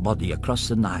carried the body across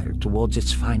the Nile towards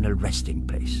its final resting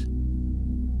place.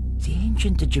 The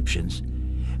ancient Egyptians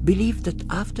believed that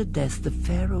after death the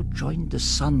pharaoh joined the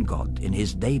sun god in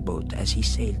his dayboat as he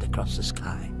sailed across the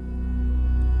sky.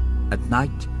 At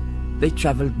night, they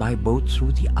traveled by boat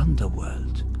through the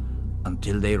underworld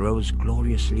until they rose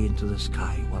gloriously into the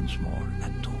sky once more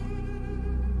at dawn.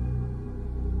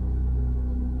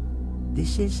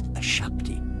 This is a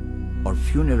shabti, or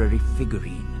funerary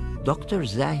figurine. Dr.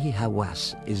 Zahi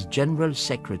Hawass is General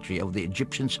Secretary of the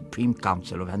Egyptian Supreme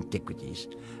Council of Antiquities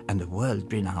and a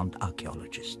world-renowned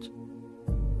archaeologist.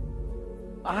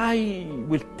 I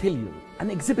will tell you,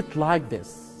 an exhibit like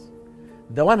this,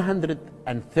 the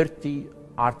 130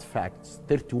 artifacts,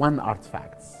 31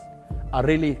 artifacts, are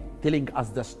really telling us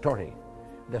the story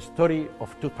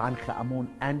of Tutankhamun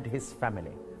and his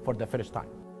family for the first time.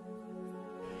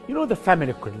 You know, the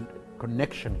family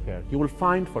connection here, you will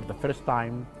find for the first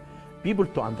time people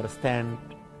to understand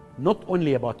not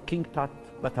only about King Tut,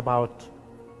 but about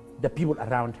the people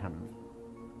around him.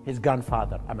 His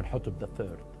grandfather, Amenhotep III.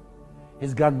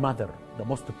 His grandmother, the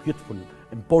most beautiful,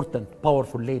 important,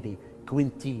 powerful lady,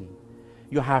 Queen T.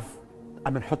 You have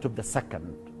Amenhotep II.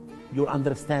 You'll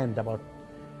understand about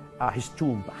his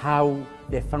tomb, how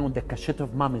they found the cachet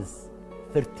of mummies,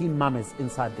 13 mummies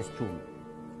inside this tomb.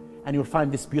 And you'll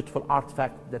find this beautiful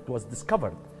artifact that was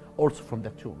discovered also from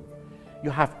the tomb. You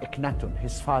have Akhenaten,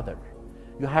 his father.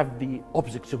 You have the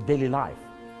objects of daily life.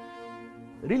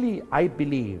 Really, I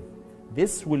believe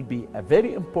this will be a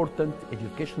very important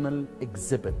educational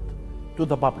exhibit to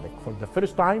the public for the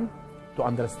first time to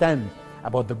understand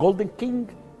about the Golden King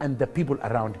and the people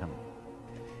around him.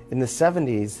 In the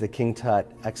 70s, the King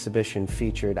Tut exhibition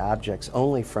featured objects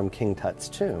only from King Tut's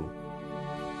tomb.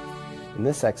 In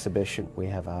this exhibition, we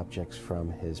have objects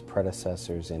from his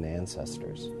predecessors and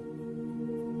ancestors.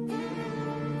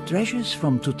 Treasures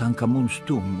from Tutankhamun's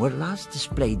tomb were last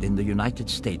displayed in the United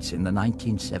States in the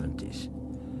 1970s.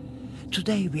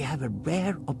 Today we have a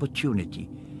rare opportunity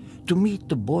to meet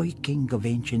the boy king of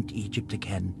ancient Egypt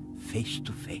again, face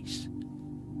to face.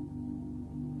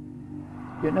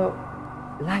 You know,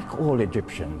 like all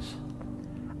Egyptians,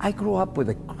 I grew up with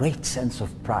a great sense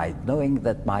of pride, knowing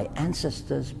that my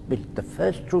ancestors built the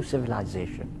first true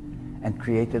civilization and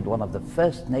created one of the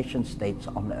first nation-states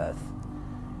on earth.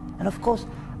 And of course,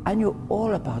 I knew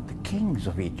all about the kings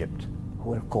of Egypt,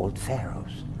 who were called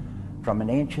pharaohs, from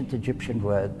an ancient Egyptian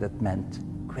word that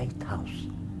meant great house,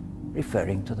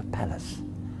 referring to the palace.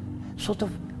 Sort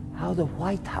of how the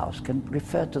White House can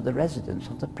refer to the residence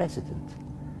of the president.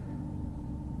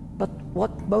 But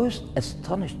what most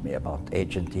astonished me about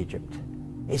ancient Egypt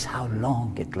is how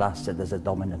long it lasted as a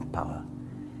dominant power.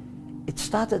 It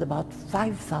started about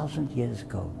 5,000 years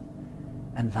ago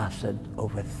and lasted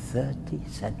over 30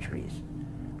 centuries,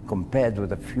 compared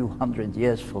with a few hundred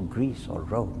years for Greece or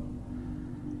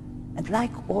Rome. And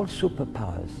like all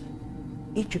superpowers,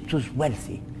 Egypt was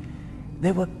wealthy.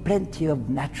 There were plenty of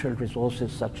natural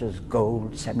resources such as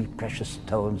gold, semi-precious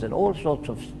stones, and all sorts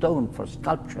of stone for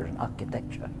sculpture and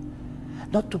architecture.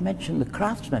 Not to mention the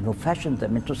craftsmen who fashioned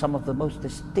them into some of the most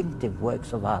distinctive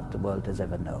works of art the world has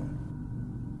ever known.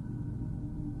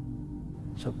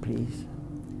 So please,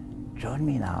 join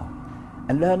me now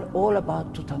and learn all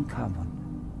about Tutankhamun.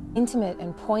 Intimate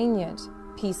and poignant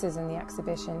pieces in the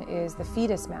exhibition is the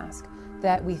fetus mask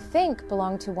that we think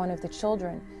belonged to one of the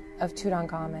children of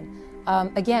Tutankhamun.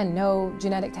 Again, no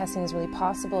genetic testing is really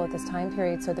possible at this time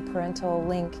period, so the parental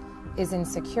link is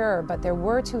insecure, but there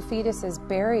were two fetuses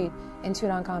buried in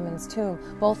Tutankhamun's tomb,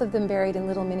 both of them buried in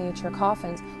little miniature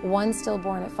coffins, one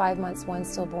stillborn at 5 months, one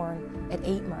stillborn at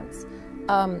 8 months.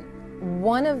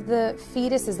 One of the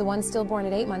fetuses, the one stillborn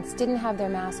at 8 months, didn't have their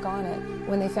mask on it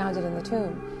when they found it in the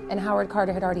tomb. And Howard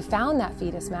Carter had already found that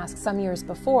fetus mask some years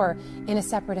before in a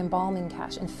separate embalming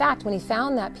cache. In fact, when he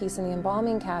found that piece in the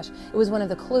embalming cache, it was one of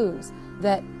the clues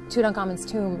that Tutankhamun's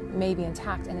tomb may be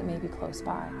intact and it may be close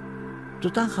by.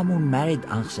 Tutankhamun married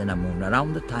Ankhenamun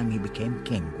around the time he became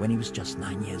king, when he was just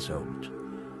 9 years old.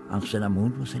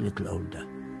 Ankhenamun was a little older.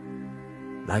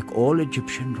 Like all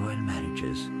Egyptian royal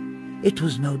marriages, it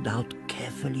was no doubt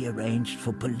carefully arranged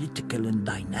for political and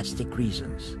dynastic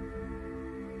reasons.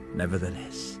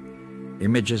 Nevertheless,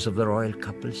 images of the royal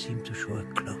couple seem to show a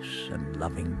close and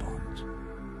loving bond.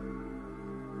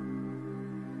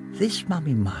 This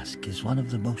mummy mask is one of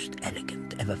the most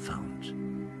elegant ever found.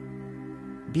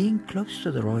 Being close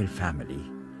to the royal family,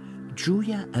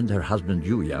 Julia and her husband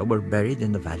Yuya were buried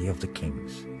in the Valley of the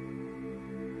Kings.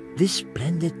 This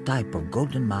splendid type of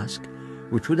golden mask,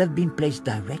 which would have been placed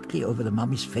directly over the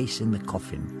mummy's face in the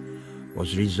coffin,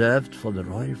 was reserved for the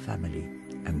royal family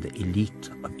and the elite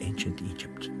of ancient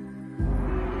Egypt.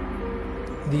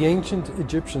 The ancient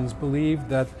Egyptians believed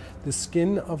that the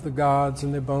skin of the gods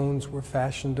and their bones were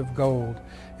fashioned of gold,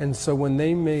 and so when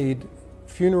they made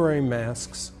funerary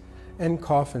masks and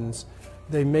coffins,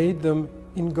 they made them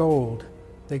in gold.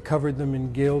 They covered them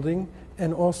in gilding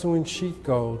and also in sheet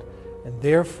gold, and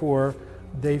therefore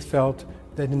they felt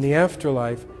that in the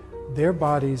afterlife their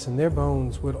bodies and their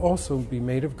bones would also be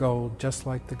made of gold, just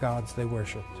like the gods they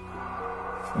worshipped.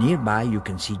 Nearby you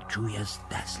can see Julia's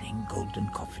dazzling golden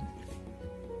coffin.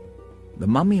 The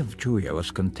mummy of Julia was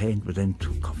contained within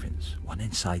two coffins, one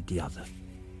inside the other.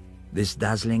 This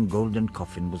dazzling golden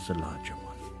coffin was the larger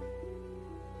one.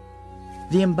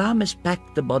 The embalmers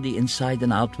packed the body inside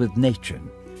and out with natron,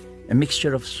 a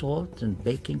mixture of salt and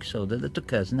baking soda that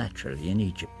occurs naturally in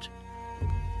Egypt.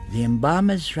 The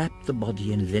embalmers wrapped the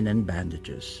body in linen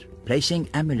bandages, placing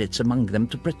amulets among them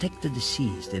to protect the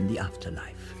deceased in the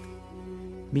afterlife.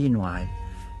 Meanwhile,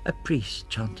 a priest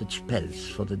chanted spells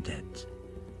for the dead.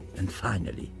 And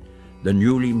finally, the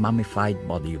newly mummified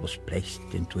body was placed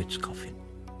into its coffin.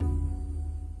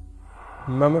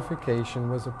 Mummification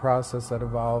was a process that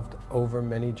evolved over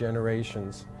many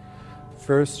generations.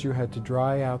 First, you had to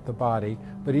dry out the body,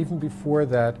 but even before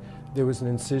that, there was an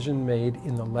incision made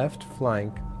in the left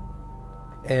flank,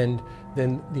 and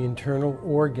then the internal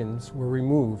organs were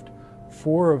removed.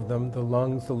 4 of them, the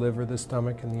lungs, the liver, the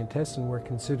stomach, and the intestine, were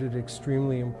considered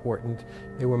extremely important.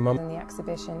 They were In the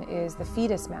exhibition is the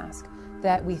fetus mask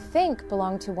that we think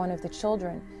belonged to one of the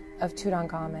children of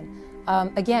Tutankhamun.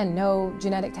 Again, no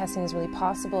genetic testing is really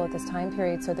possible at this time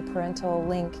period, so the parental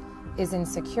link is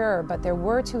insecure, but there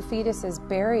were 2 fetuses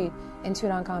buried in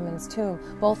Tutankhamun's tomb,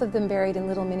 both of them buried in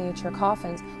little miniature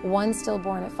coffins, one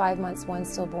stillborn at 5 months, one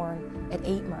stillborn at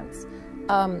 8 months.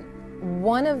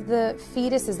 One of the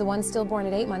fetuses, the one stillborn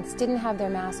at 8 months, didn't have their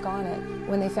mask on it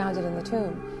when they found it in the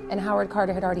tomb. And Howard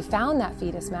Carter had already found that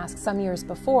fetus mask some years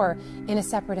before in a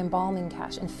separate embalming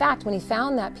cache. In fact, when he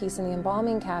found that piece in the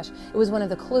embalming cache, it was one of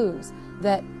the clues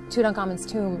that Tutankhamun's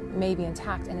tomb may be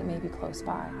intact and it may be close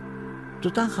by.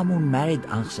 Tutankhamun married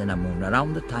Ankhesenamun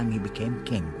around the time he became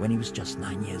king, when he was just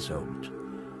 9 years old.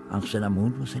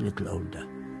 Ankhesenamun was a little older.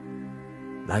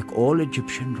 Like all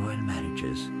Egyptian royal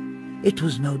marriages, it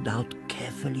was no doubt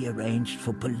carefully arranged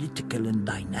for political and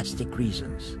dynastic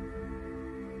reasons.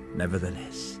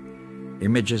 Nevertheless,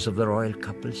 images of the royal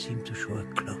couple seem to show a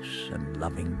close and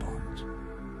loving bond.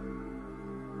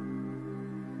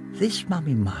 This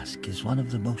mummy mask is one of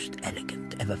the most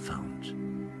elegant ever found.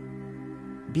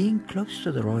 Being close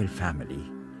to the royal family,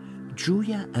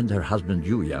 Julia and her husband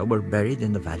Yuya were buried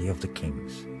in the Valley of the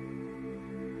Kings.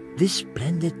 This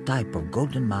splendid type of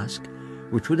golden mask,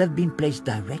 which would have been placed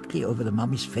directly over the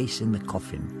mummy's face in the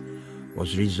coffin,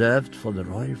 was reserved for the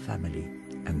royal family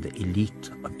and the elite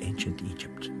of ancient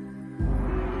Egypt.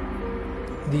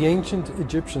 The ancient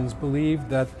Egyptians believed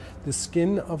that the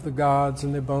skin of the gods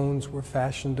and their bones were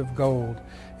fashioned of gold,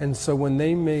 and so when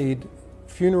they made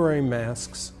funerary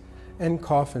masks and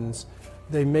coffins,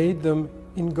 they made them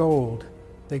in gold.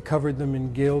 They covered them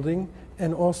in gilding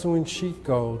and also in sheet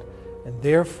gold, and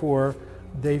therefore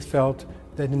they felt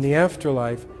that in the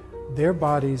afterlife their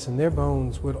bodies and their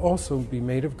bones would also be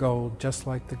made of gold, just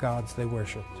like the gods they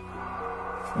worshipped.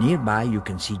 Nearby you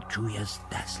can see Julia's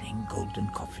dazzling golden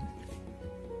coffin.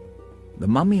 The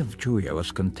mummy of Julia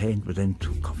was contained within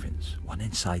 2 coffins, one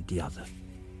inside the other.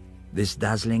 This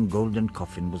dazzling golden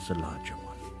coffin was the larger one.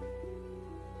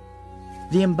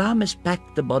 The embalmers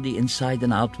packed the body inside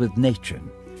and out with natron,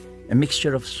 a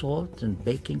mixture of salt and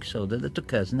baking soda that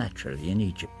occurs naturally in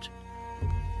Egypt.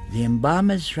 The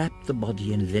embalmers wrapped the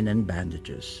body in linen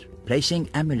bandages, placing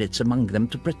amulets among them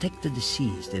to protect the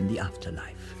deceased in the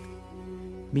afterlife.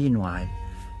 Meanwhile,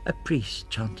 a priest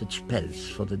chanted spells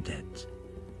for the dead.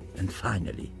 And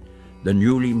finally, the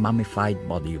newly mummified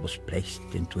body was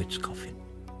placed into its coffin.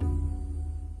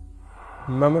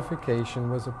 Mummification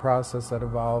was a process that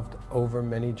evolved over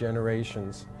many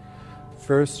generations.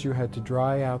 First, you had to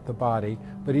dry out the body,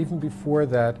 but even before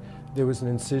that, there was an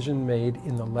incision made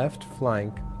in the left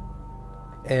flank,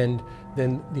 and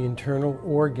then the internal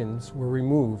organs were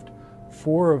removed.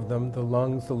 4 of them, the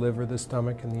lungs, the liver, the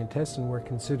stomach, and the intestine, were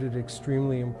considered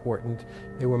extremely important.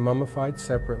 They were mummified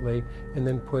separately and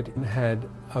then put and had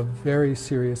a very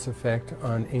serious effect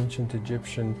on ancient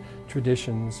Egyptian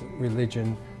traditions,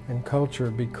 religion, and culture,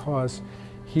 because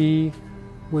he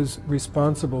was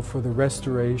responsible for the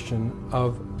restoration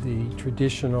of the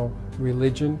traditional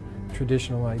religion,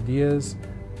 traditional ideas,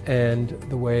 and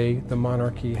the way the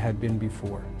monarchy had been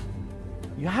before.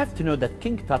 You have to know that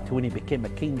King Tut, when he became a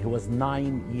king, he was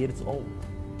 9 years old.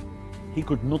 He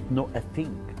could not know a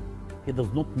thing. He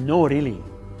does not know really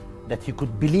that he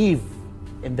could believe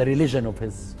in the religion of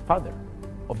his father,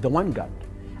 of the one God.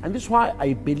 And this is why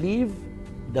I believe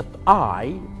that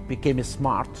I became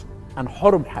smart and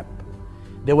Horemheb,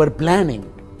 they were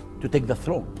planning to take the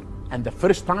throne. And the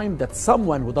first time that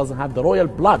someone who doesn't have the royal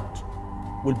blood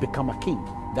will become a king,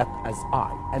 that as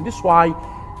I. And this is why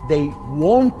they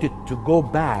wanted to go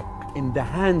back in the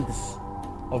hands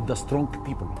of the strong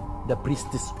people, the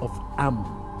priestess of Amun,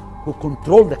 who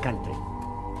controlled the country.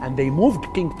 And they moved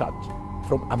King Tut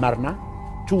from Amarna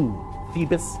to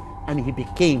Thebes, and he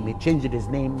changed his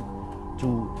name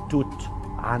to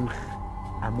Tutankhamun,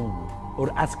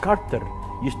 or as Carter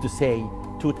used to say,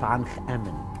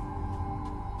 Tutankhamun.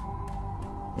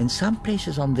 In some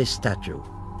places on this statue,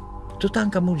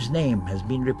 Tutankhamun's name has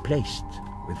been replaced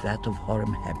with that of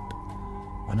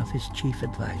Horemheb, one of his chief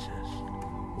advisors,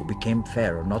 who became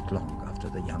pharaoh not long after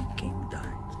the young king died.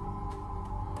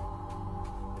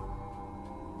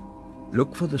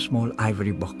 Look for the small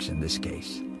ivory box in this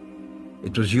case.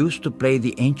 It was used to play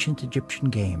the ancient Egyptian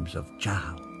games of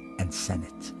Jah and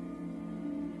Senet.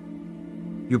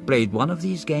 You played one of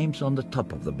these games on the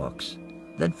top of the box,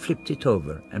 then flipped it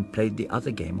over and played the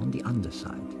other game on the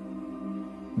underside.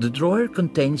 The drawer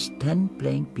contains 10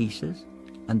 playing pieces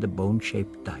and a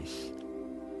bone-shaped dice.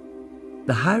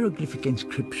 The hieroglyphic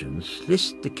inscriptions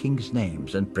list the king's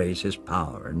names and praise his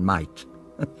power and might.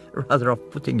 Rather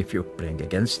off-putting if you're playing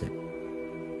against him.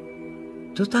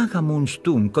 Tutankhamun's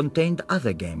tomb contained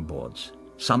other game boards,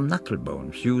 some knuckle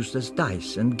bones used as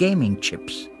dice and gaming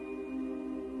chips.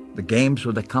 The games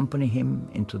would accompany him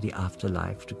into the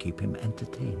afterlife to keep him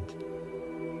entertained.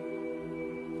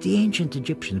 The ancient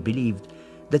Egyptians believed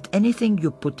that anything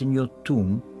you put in your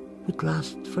tomb would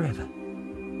last forever.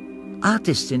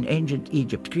 Artists in ancient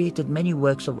Egypt created many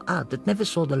works of art that never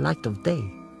saw the light of day,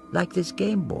 like this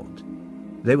game board.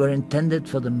 They were intended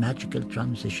for the magical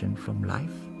transition from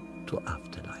life to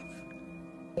afterlife.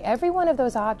 Every one of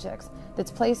those objects that's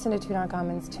placed into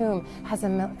Tutankhamun's tomb has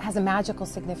a magical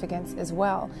significance as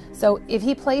well. So if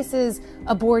he places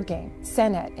a board game,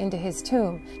 Senet, into his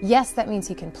tomb, yes, that means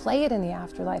he can play it in the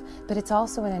afterlife, but it's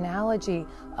also an analogy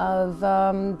of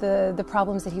the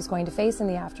problems that he's going to face in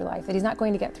the afterlife, that he's not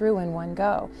going to get through in one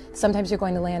go. Sometimes you're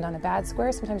going to land on a bad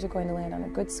square, sometimes you're going to land on a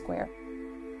good square.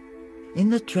 In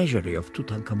the treasury of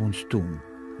Tutankhamun's tomb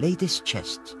lay this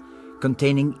chest,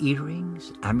 containing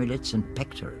earrings, amulets, and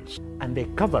pectorals. And they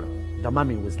cover the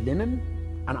mummy with linen,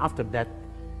 and after that,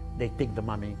 they take the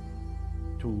mummy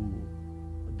to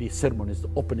the ceremonies, the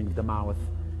opening of the mouth,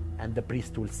 and the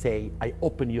priest will say, I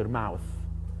open your mouth,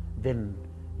 then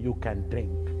you can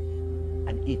drink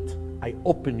and eat. I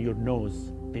open your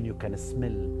nose, then you can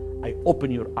smell. I open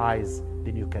your eyes,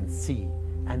 then you can see.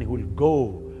 And he will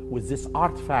go with these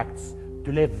artifacts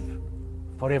to live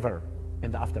forever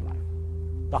in the afterlife.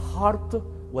 The heart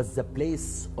was the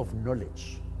place of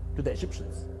knowledge to the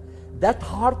Egyptians. That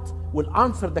heart will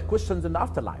answer the questions in the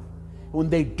afterlife. When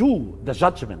they do the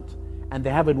judgment, and they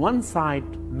have on one side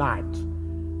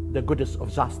Ma'at, the goddess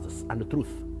of justice and the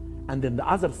truth, and then the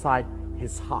other side,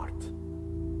 his heart.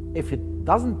 If it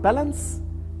doesn't balance,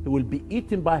 he will be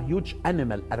eaten by a huge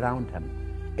animal around him.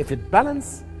 If it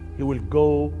balances, he will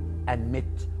go and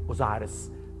meet Osiris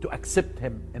to accept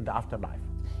him in the afterlife.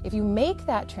 If you make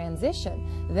that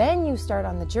transition, then you start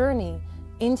on the journey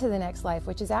into the next life,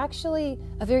 which is actually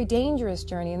a very dangerous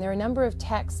journey. And there are a number of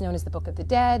texts known as the Book of the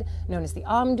Dead, known as the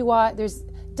Amduat. There's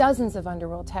dozens of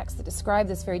underworld texts that describe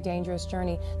this very dangerous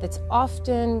journey that's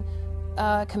often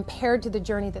compared to the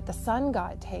journey that the sun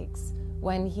god takes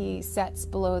when he sets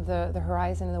below the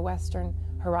horizon in the western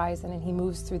horizon and he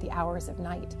moves through the hours of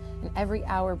night. And every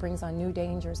hour brings on new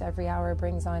dangers. Every hour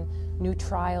brings on new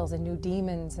trials and new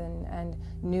demons and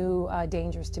new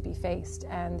dangers to be faced.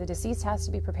 And the deceased has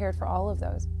to be prepared for all of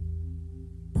those.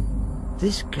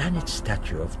 This granite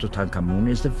statue of Tutankhamun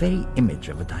is the very image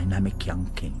of a dynamic young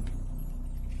king.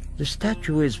 The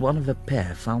statue is one of a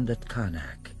pair found at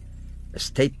Karnak, a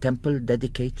state temple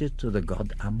dedicated to the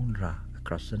god Amun-Ra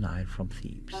across the Nile from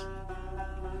Thebes.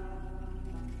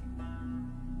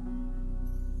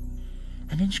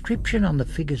 An inscription on the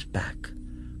figure's back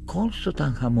calls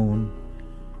Tutankhamun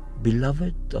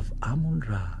beloved of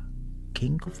Amun-Ra,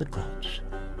 king of the gods.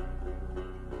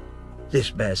 This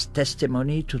bears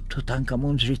testimony to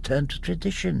Tutankhamun's return to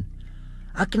tradition.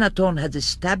 Akhenaton had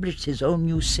established his own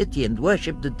new city and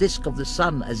worshipped the disk of the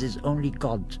sun as his only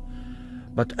god.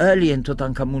 But early in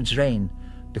Tutankhamun's reign,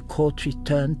 the court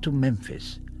returned to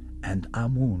Memphis, and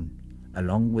Amun,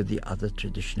 along with the other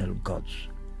traditional gods,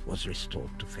 was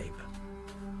restored to favor.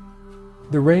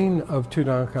 The reign of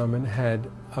Tutankhamun had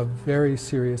a very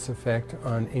serious effect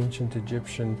on ancient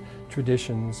Egyptian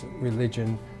traditions,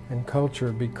 religion, and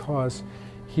culture because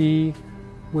he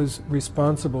was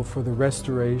responsible for the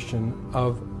restoration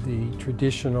of the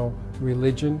traditional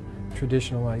religion,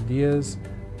 traditional ideas,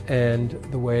 and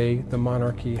the way the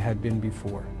monarchy had been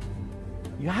before.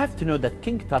 You have to know that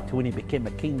King Tut, when he became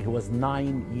a king, he was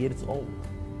 9 years old.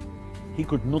 He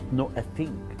could not know a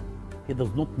thing. He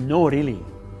does not know really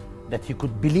that he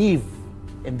could believe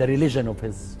in the religion of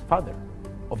his father,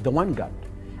 of the one God.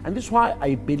 And this is why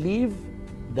I believe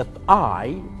that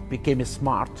I became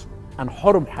smart and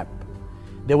Horemheb.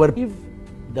 They were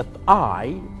that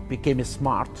I became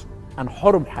smart and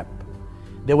Horemheb.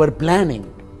 They were planning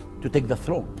to take the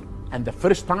throne. And the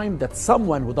first time that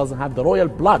someone who doesn't have the royal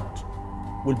blood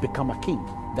will become a king,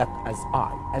 that as I.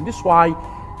 And this is why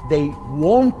they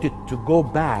wanted to go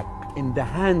back in the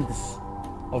hands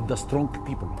of the strong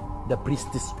people, the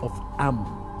priestess of Amun,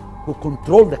 who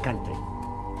controlled the country.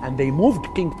 And they moved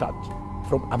King Tut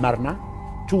from Amarna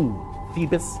to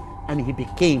Thebes, and he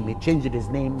changed his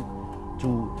name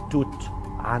to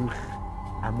Tutankhamun,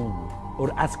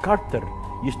 or as Carter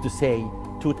used to say,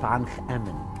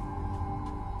 Tutankhamun.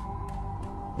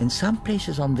 In some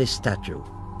places on this statue,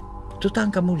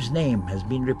 Tutankhamun's name has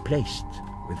been replaced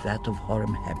with that of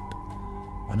Horemheb,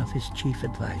 one of his chief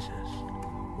advisors,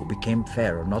 who became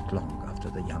pharaoh not long after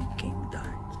the young king died.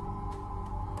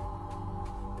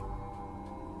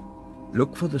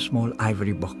 Look for the small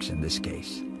ivory box in this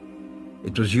case.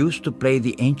 It was used to play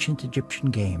the ancient Egyptian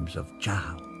games of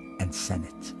Jah and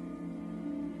Senet.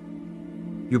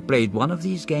 You played one of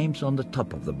these games on the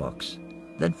top of the box,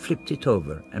 then flipped it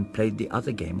over and played the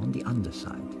other game on the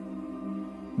underside.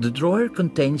 The drawer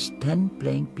contains 10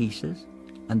 playing pieces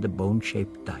and a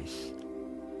bone-shaped dice.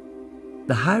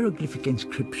 The hieroglyphic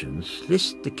inscriptions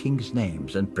list the king's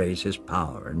names and praise his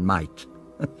power and might.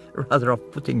 Rather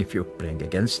off-putting if you're playing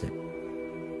against him.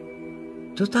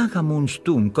 Tutankhamun's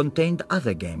tomb contained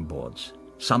other game boards,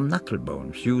 some knuckle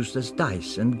bones used as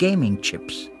dice and gaming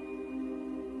chips.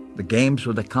 The games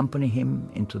would accompany him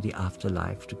into the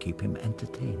afterlife to keep him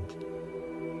entertained.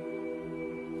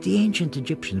 The ancient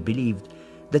Egyptians believed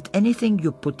that anything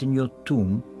you put in your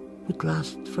tomb would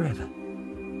last forever.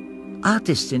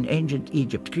 Artists in ancient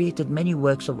Egypt created many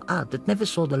works of art that never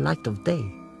saw the light of day,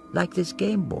 like this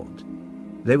game board.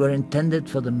 They were intended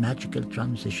for the magical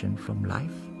transition from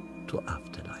life to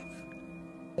afterlife.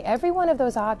 Every one of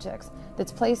those objects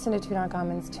that's placed into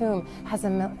Tutankhamun's tomb has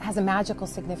a magical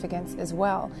significance as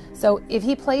well. So if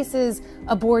he places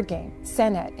a board game,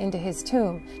 Senet, into his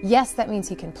tomb, yes, that means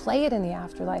he can play it in the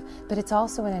afterlife, but it's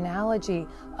also an analogy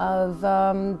of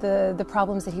the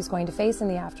problems that he's going to face in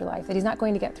the afterlife, that he's not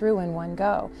going to get through in one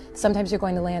go. Sometimes you're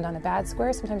going to land on a bad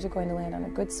square, sometimes you're going to land on a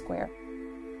good square.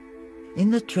 In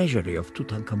the treasury of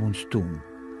Tutankhamun's tomb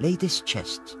lay this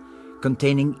chest,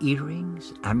 containing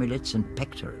earrings, amulets, and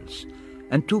pectorals,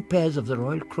 and 2 pairs of the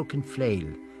royal crook and flail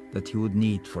that he would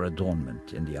need for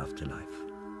adornment in the afterlife.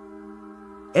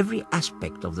 Every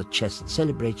aspect of the chest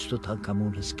celebrates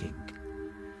Tutankhamun as king.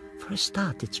 For a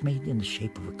start, it's made in the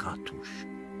shape of a cartouche.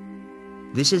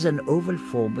 This is an oval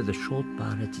form with a short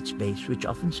bar at its base, which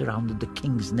often surrounded the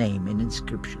king's name in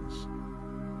inscriptions.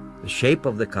 The shape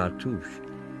of the cartouche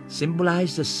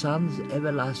symbolized the sun's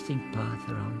everlasting path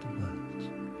around the world.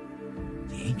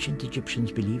 The ancient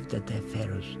Egyptians believed that their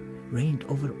pharaohs reigned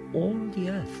over all the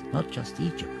earth, not just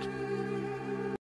Egypt.